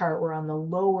org chart were on the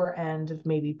lower end of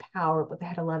maybe power, but they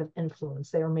had a lot of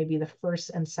influence. They were maybe the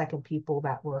first and second people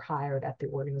that were hired at the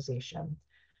organization.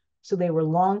 So they were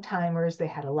long timers. They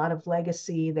had a lot of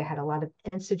legacy. They had a lot of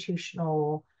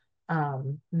institutional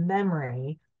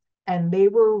memory. And they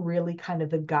were really kind of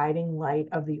the guiding light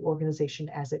of the organization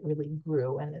as it really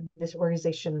grew. And this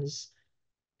organization is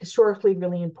historically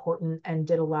really important and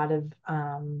did a lot of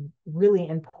really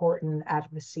important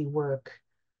advocacy work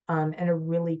in a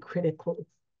really critical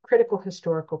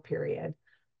historical period.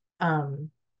 Um,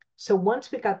 so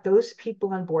once we got those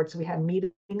people on board, so we had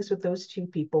meetings with those two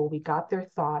people, we got their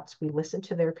thoughts, we listened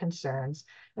to their concerns,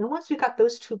 and once we got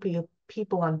those two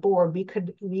people on board, we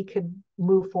could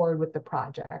move forward with the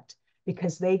project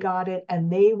because they got it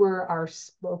and they were our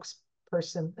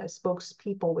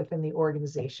spokespeople within the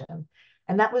organization.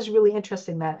 And that was really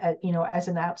interesting that, as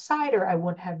an outsider, I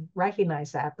wouldn't have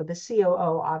recognized that, but the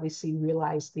COO obviously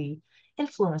realized the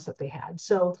influence that they had.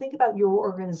 So think about your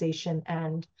organization,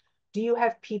 and do you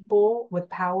have people with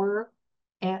power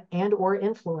and or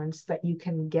influence that you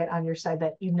can get on your side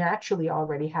that you naturally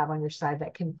already have on your side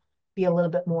that can be a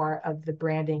little bit more of the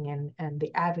branding and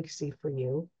the advocacy for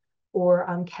you? Or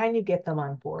can you get them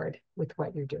on board with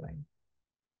what you're doing?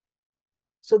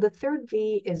 So the third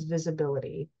V is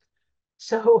visibility.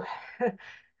 So,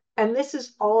 and this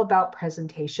is all about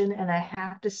presentation. And I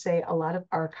have to say, a lot of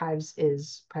archives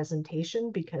is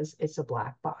presentation because it's a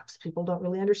black box. People don't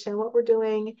really understand what we're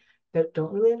doing. They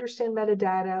don't really understand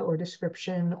metadata or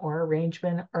description or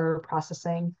arrangement or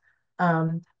processing.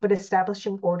 But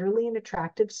establishing orderly and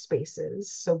attractive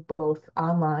spaces, so both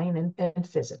online and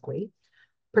physically,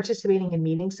 participating in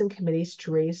meetings and committees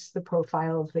to raise the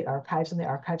profile of the archives and the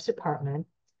archives department,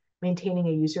 maintaining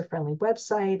a user-friendly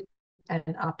website,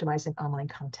 and optimizing online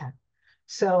content.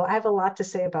 So I have a lot to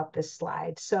say about this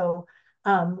slide. So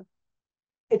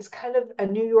it's kind of a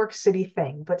New York City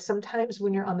thing, but sometimes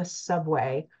when you're on the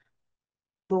subway,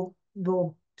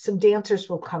 some dancers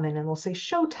will come in and they'll say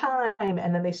showtime,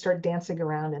 and then they start dancing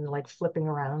around and like flipping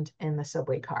around in the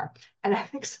subway car. And I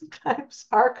think sometimes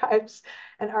archives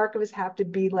and archivists have to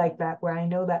be like that, where I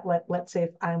know that let's say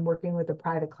if I'm working with a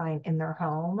private client in their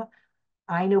home,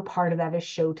 I know part of that is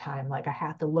showtime. Like I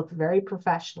have to look very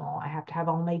professional. I have to have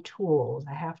all my tools.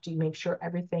 I have to make sure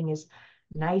everything is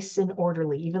nice and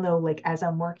orderly, even though like as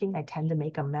I'm working, I tend to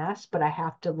make a mess, but I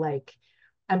have to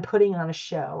I'm putting on a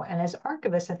show. And as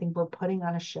archivists, I think we're putting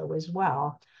on a show as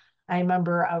well. I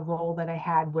remember a role that I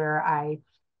had where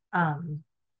um,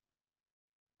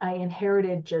 I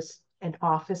inherited just an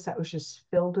office that was just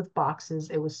filled with boxes.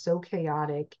 It was so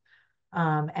chaotic.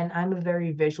 And I'm a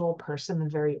very visual person, a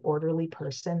very orderly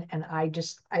person. And I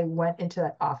went into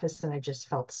that office and I just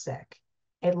felt sick.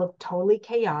 It looked totally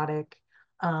chaotic.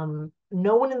 No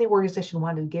one in the organization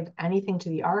wanted to give anything to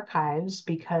the archives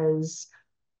because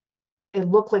it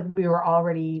looked like we were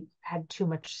already had too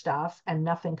much stuff and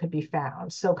nothing could be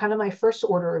found. So kind of my first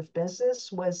order of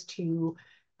business was to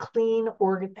clean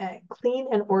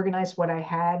and organize what I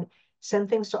had, send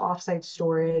things to offsite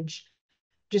storage,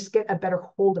 just get a better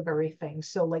hold of everything.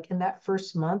 So like in that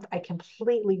first month, I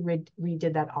completely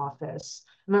redid that office.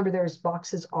 Remember, there's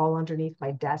boxes all underneath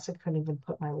my desk. I couldn't even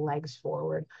put my legs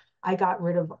forward. I got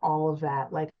rid of all of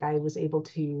that. Like I was able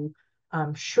to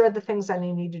shred the things I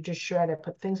needed to shred. I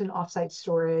put things in offsite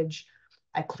storage.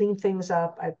 I cleaned things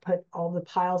up. I put all the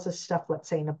piles of stuff, let's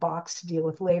say, in a box to deal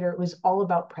with later. It was all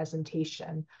about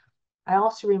presentation. I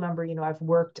also remember, I've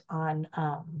worked on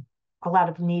a lot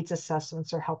of needs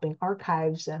assessments or helping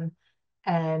archives and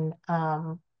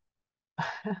I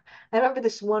remember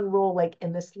this one role, like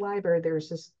in this library,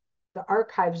 the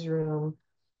archives room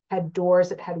had doors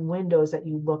that had windows that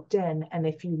you looked in. And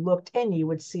if you looked in, you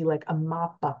would see like a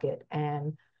mop bucket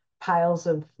and piles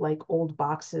of like old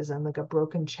boxes and like a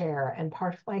broken chair. And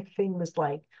part of my thing was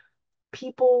like,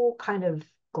 people kind of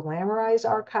glamorize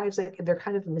archives, like they're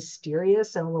kind of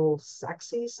mysterious and a little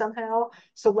sexy somehow.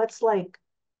 So let's like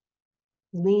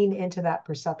lean into that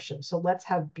perception. So let's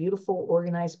have beautiful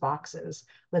organized boxes.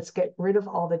 Let's get rid of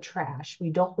all the trash. We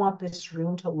don't want this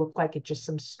room to look like it's just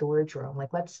some storage room.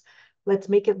 Like let's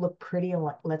make it look pretty, and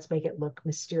let's make it look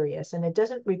mysterious. And it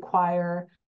doesn't require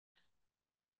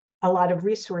a lot of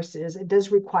resources. It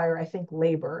does require, I think,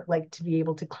 labor, like to be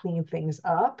able to clean things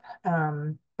up.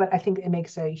 But I think it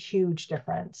makes a huge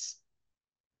difference.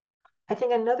 I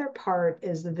think another part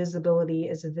is the visibility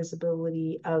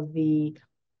of the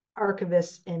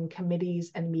archivists in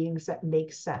committees and meetings that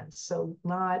make sense. So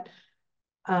not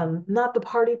the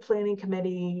party planning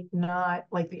committee, not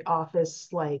like the office,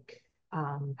 like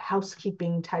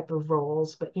housekeeping type of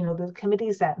roles, but the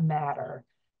committees that matter,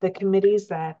 the committees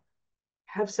that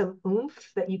have some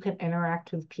oomph, that you can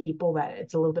interact with people, that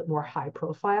it's a little bit more high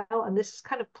profile. And this is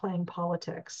kind of playing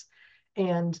politics.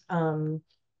 And I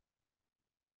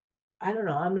don't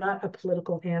know, I'm not a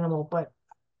political animal, but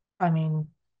I mean,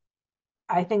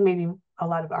 I think maybe a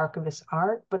lot of archivists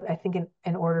aren't, but I think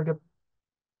in order to,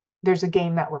 there's a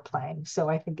game that we're playing. So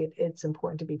I think it's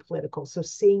important to be political. So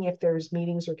seeing if there's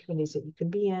meetings or committees that you can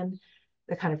be in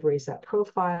that kind of raise that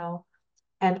profile.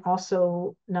 And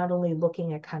also not only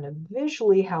looking at kind of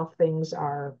visually how things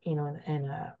are, in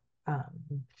a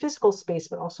physical space,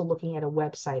 but also looking at a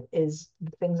website. Is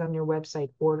the things on your website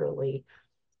orderly?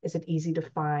 Is it easy to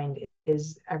find?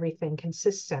 Is everything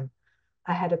consistent?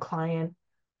 I had a client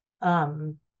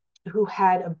who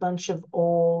had a bunch of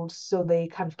old, so they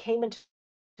kind of came into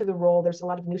the role. There's a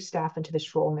lot of new staff into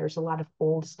this role, and there's a lot of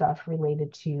old stuff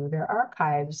related to their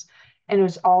archives. And it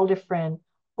was all different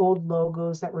old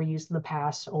logos that were used in the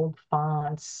past, old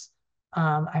fonts.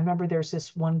 I remember there's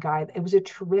this one guide. It was a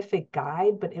terrific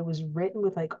guide, but it was written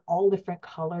with like all different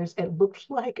colors. It looked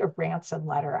like a ransom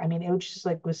letter. I mean, it was just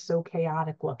like was so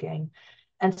chaotic looking.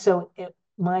 And so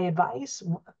my advice,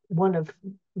 one of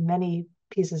many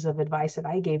pieces of advice that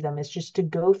I gave them, is just to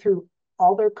go through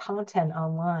all their content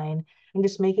online and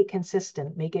just make it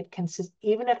consistent,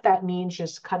 even if that means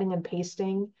just cutting and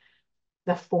pasting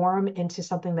the form into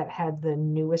something that had the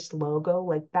newest logo,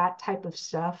 like that type of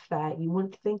stuff that you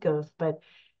wouldn't think of, but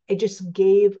it just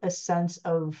gave a sense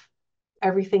of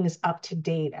everything is up to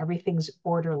date, everything's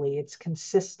orderly, it's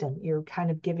consistent. You're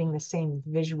kind of giving the same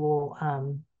visual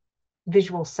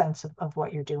sense of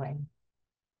what you're doing.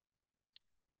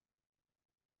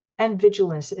 And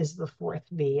vigilance is the fourth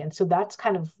V. And so that's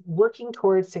kind of working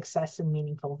towards success and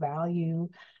meaningful value,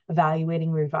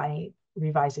 evaluating,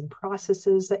 revising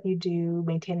processes that you do,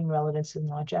 maintaining relevance and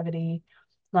longevity,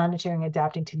 monitoring,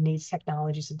 adapting to needs,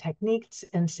 technologies, and techniques,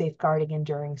 and safeguarding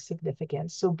enduring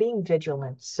significance. So being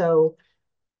vigilant. So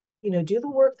do the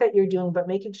work that you're doing, but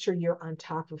making sure you're on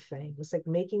top of things, like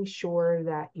making sure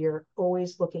that you're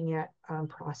always looking at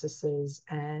processes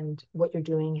and what you're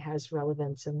doing has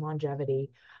relevance and longevity.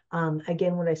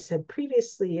 Again, what I said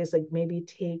previously is like maybe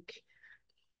take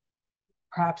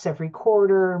perhaps every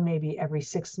quarter, maybe every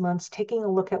 6 months, taking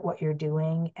a look at what you're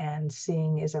doing and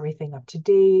seeing, is everything up to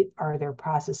date? Are there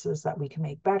processes that we can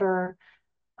make better?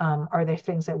 Are there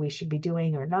things that we should be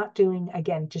doing or not doing?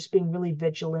 Again, just being really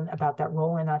vigilant about that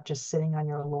role and not just sitting on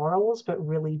your laurels, but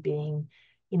really being,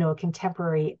 a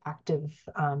contemporary active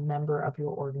member of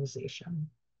your organization.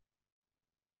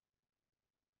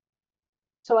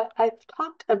 So I've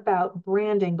talked about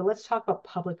branding, but let's talk about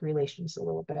public relations a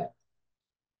little bit.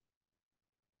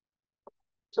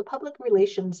 So public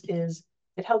relations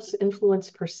it helps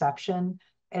influence perception,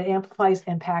 it amplifies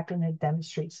impact, and it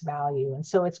demonstrates value. And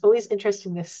so it's always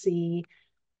interesting to see,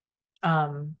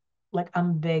 like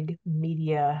I'm big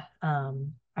media.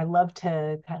 I love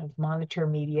to kind of monitor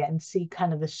media and see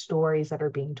kind of the stories that are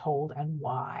being told and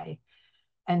why.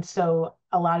 And so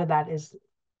a lot of that is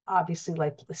obviously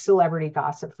like celebrity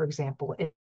gossip, for example,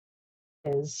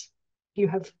 is you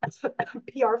have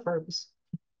PR firms,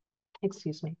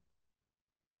 excuse me,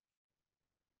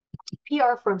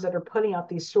 PR firms that are putting out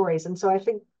these stories. And so I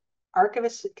think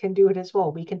archivists can do it as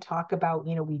well. We can talk about,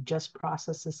 we just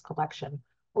processed this collection,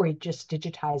 or we just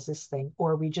digitized this thing,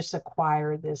 or we just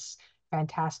acquired this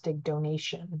fantastic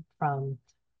donation from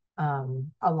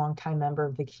a longtime member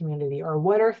of the community, or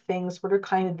what are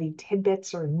kind of the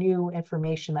tidbits or new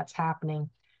information that's happening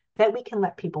that we can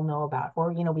let people know about.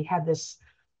 Or, we had this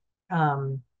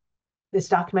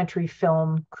documentary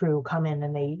film crew come in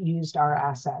and they used our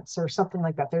assets or something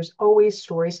like that. There's always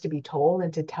stories to be told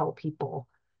and to tell people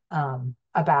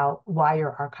about why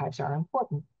your archives are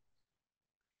important.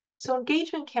 So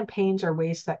engagement campaigns are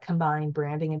ways that combine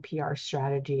branding and PR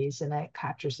strategies, and it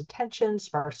captures attention,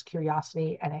 sparks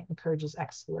curiosity, and it encourages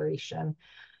exploration.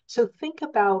 So think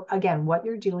about, again, what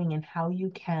you're doing and how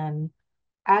you can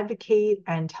advocate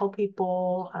and tell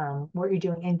people what you're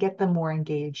doing and get them more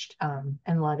engaged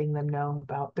and letting them know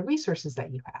about the resources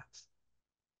that you have.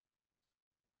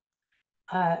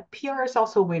 PR is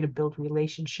also a way to build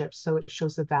relationships, so it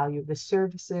shows the value of the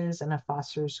services and it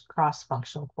fosters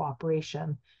cross-functional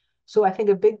cooperation. So I think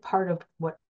a big part of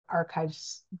what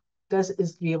archives does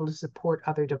is to be able to support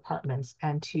other departments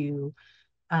and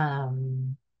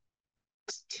um,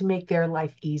 to make their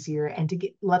life easier and to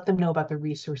let them know about the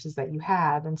resources that you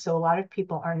have. And so a lot of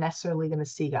people aren't necessarily going to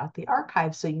seek out the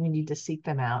archives, so you need to seek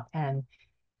them out and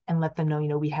let them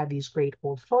know, we have these great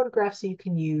old photographs that you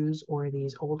can use, or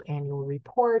these old annual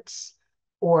reports,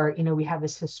 or, we have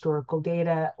this historical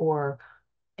data or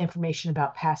information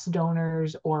about past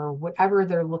donors or whatever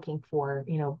they're looking for,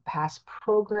 past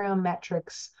program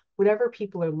metrics, whatever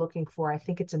people are looking for. I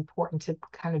think it's important to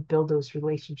kind of build those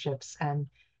relationships and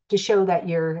to show that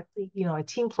you're, a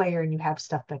team player and you have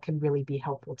stuff that can really be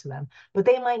helpful to them. But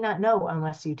they might not know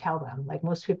unless you tell them. Like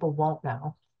most people won't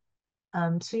know.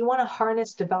 So you want to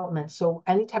harness development. So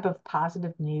any type of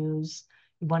positive news,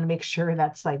 you want to make sure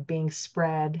that's like being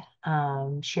spread,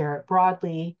 share it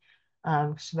broadly.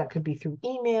 So that could be through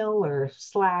email or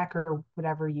Slack or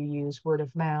whatever you use, word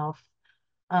of mouth.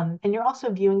 And you're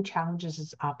also viewing challenges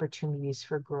as opportunities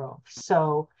for growth.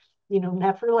 So,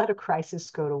 never let a crisis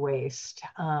go to waste.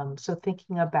 So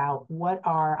thinking about what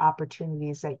are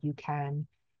opportunities that you can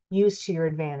use to your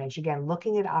advantage. Again,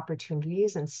 looking at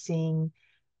opportunities and seeing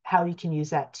how you can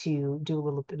use that to do a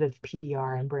little bit of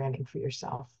PR and branding for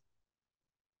yourself.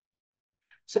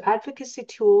 So advocacy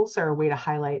tools are a way to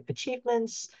highlight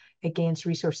achievements. It gains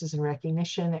resources and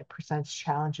recognition. It presents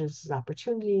challenges as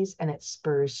opportunities, and it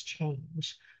spurs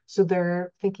change. So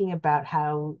they're thinking about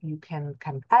how you can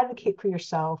kind of advocate for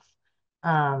yourself,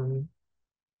 and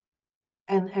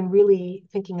really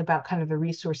thinking about kind of the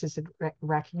resources and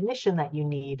recognition that you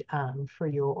need for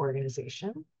your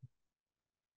organization.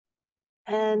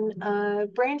 And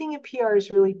branding and PR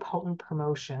is really potent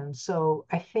promotion. So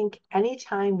I think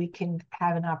anytime we can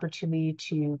have an opportunity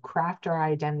to craft our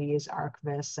identity as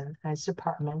archivists and as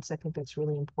departments, I think that's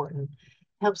really important. It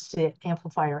helps to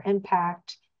amplify our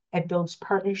impact. It builds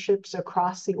partnerships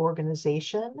across the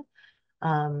organization.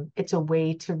 It's a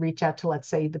way to reach out to, let's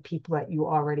say, the people that you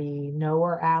already know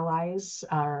are allies,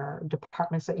 or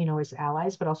departments that you know as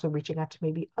allies, but also reaching out to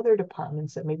maybe other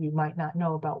departments that maybe you might not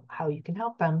know about how you can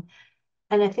help them.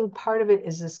 And I think part of it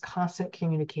is this constant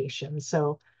communication.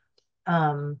 So,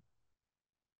 I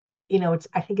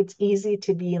think it's easy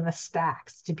to be in the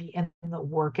stacks, to be in the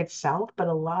work itself, but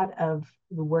a lot of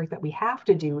the work that we have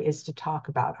to do is to talk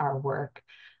about our work.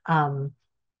 Um,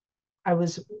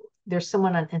 there's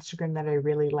someone on Instagram that I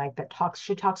really like that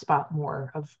she talks about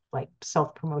more of like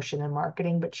self-promotion and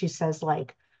marketing, but she says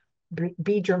like,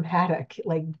 be dramatic,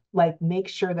 like make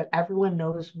sure that everyone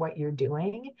knows what you're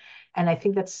doing. And I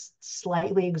think that's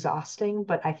slightly exhausting,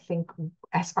 but I think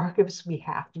as archivists we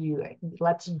have to do it.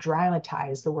 Let's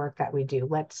dramatize the work that we do.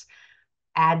 Let's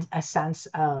add a sense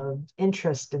of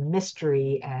interest and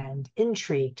mystery and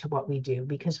intrigue to what we do,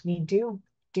 because we do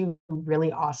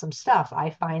really awesome stuff.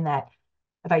 I find that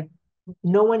if I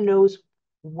no one knows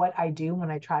what I do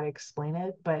when I try to explain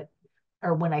it, but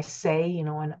or when I say,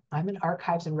 and I'm an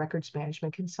archives and records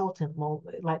management consultant, well,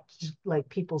 like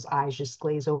people's eyes just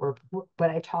glaze over.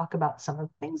 But I talk about some of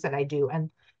the things that I do,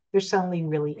 and they're suddenly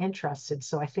really interested.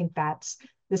 So I think that's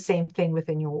the same thing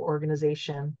within your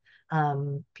organization.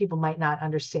 People might not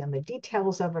understand the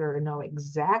details of it or know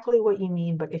exactly what you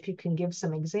mean, but if you can give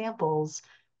some examples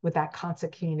with that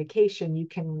constant communication, you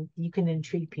can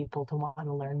intrigue people to want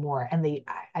to learn more. And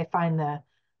I find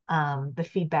the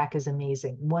feedback is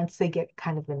amazing. Once they get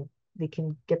they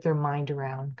can get their mind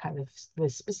around kind of the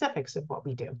specifics of what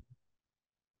we do.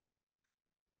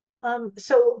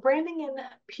 So branding and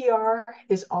PR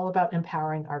is all about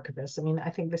empowering archivists. I mean, I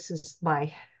think this is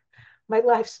my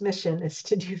life's mission is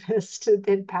to do this, to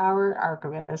empower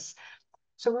archivists.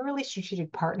 So we're really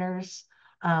strategic partners.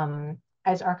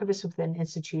 As archivists within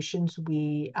institutions,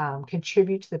 we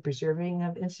contribute to the preserving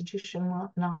of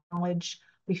institutional knowledge.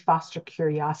 We foster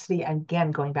curiosity. And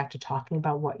again, going back to talking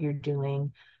about what you're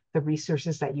doing, the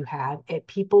resources that you have,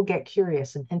 people get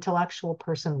curious. An intellectual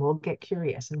person will get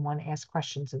curious and want to ask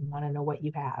questions and want to know what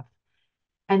you have.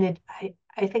 And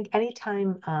I think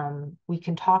anytime we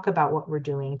can talk about what we're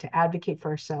doing, to advocate for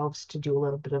ourselves, to do a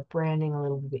little bit of branding, a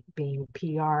little bit being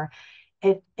PR,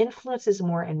 it influences a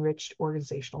more enriched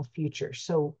organizational future.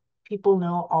 So people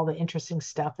know all the interesting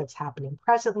stuff that's happening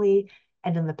presently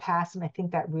and in the past. And I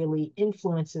think that really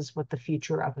influences what the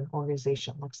future of an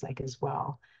organization looks like as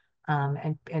well.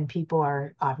 And people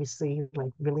are obviously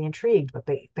like really intrigued, but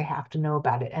they have to know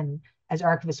about it. And as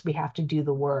archivists, we have to do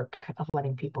the work of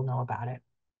letting people know about it.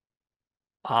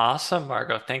 Awesome,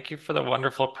 Margot. Thank you for the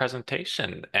wonderful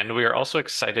presentation. And we are also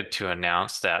excited to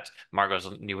announce that Margot's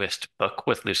newest book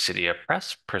with Lucidea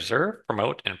Press, Preserve,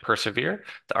 Promote, and Persevere,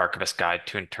 The Archivist Guide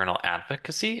to Internal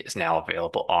Advocacy, is now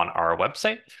available on our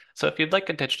website. So if you'd like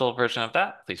a digital version of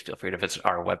that, please feel free to visit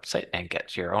our website and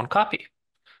get your own copy.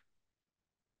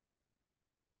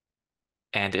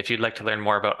 And if you'd like to learn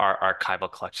more about our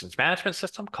archival collections management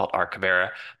system called Archivera,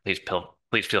 please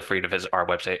feel free to visit our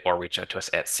website or reach out to us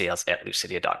at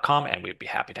sales@lucidea.com, and we'd be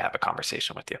happy to have a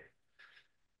conversation with you.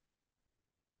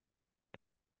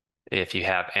 If you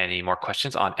have any more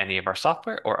questions on any of our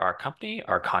software or our company,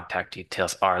 our contact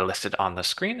details are listed on the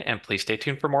screen, and please stay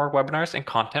tuned for more webinars and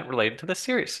content related to this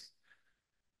series.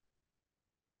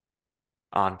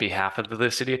 On behalf of the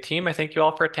Lucidea team, I thank you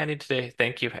all for attending today.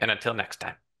 Thank you, and until next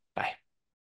time.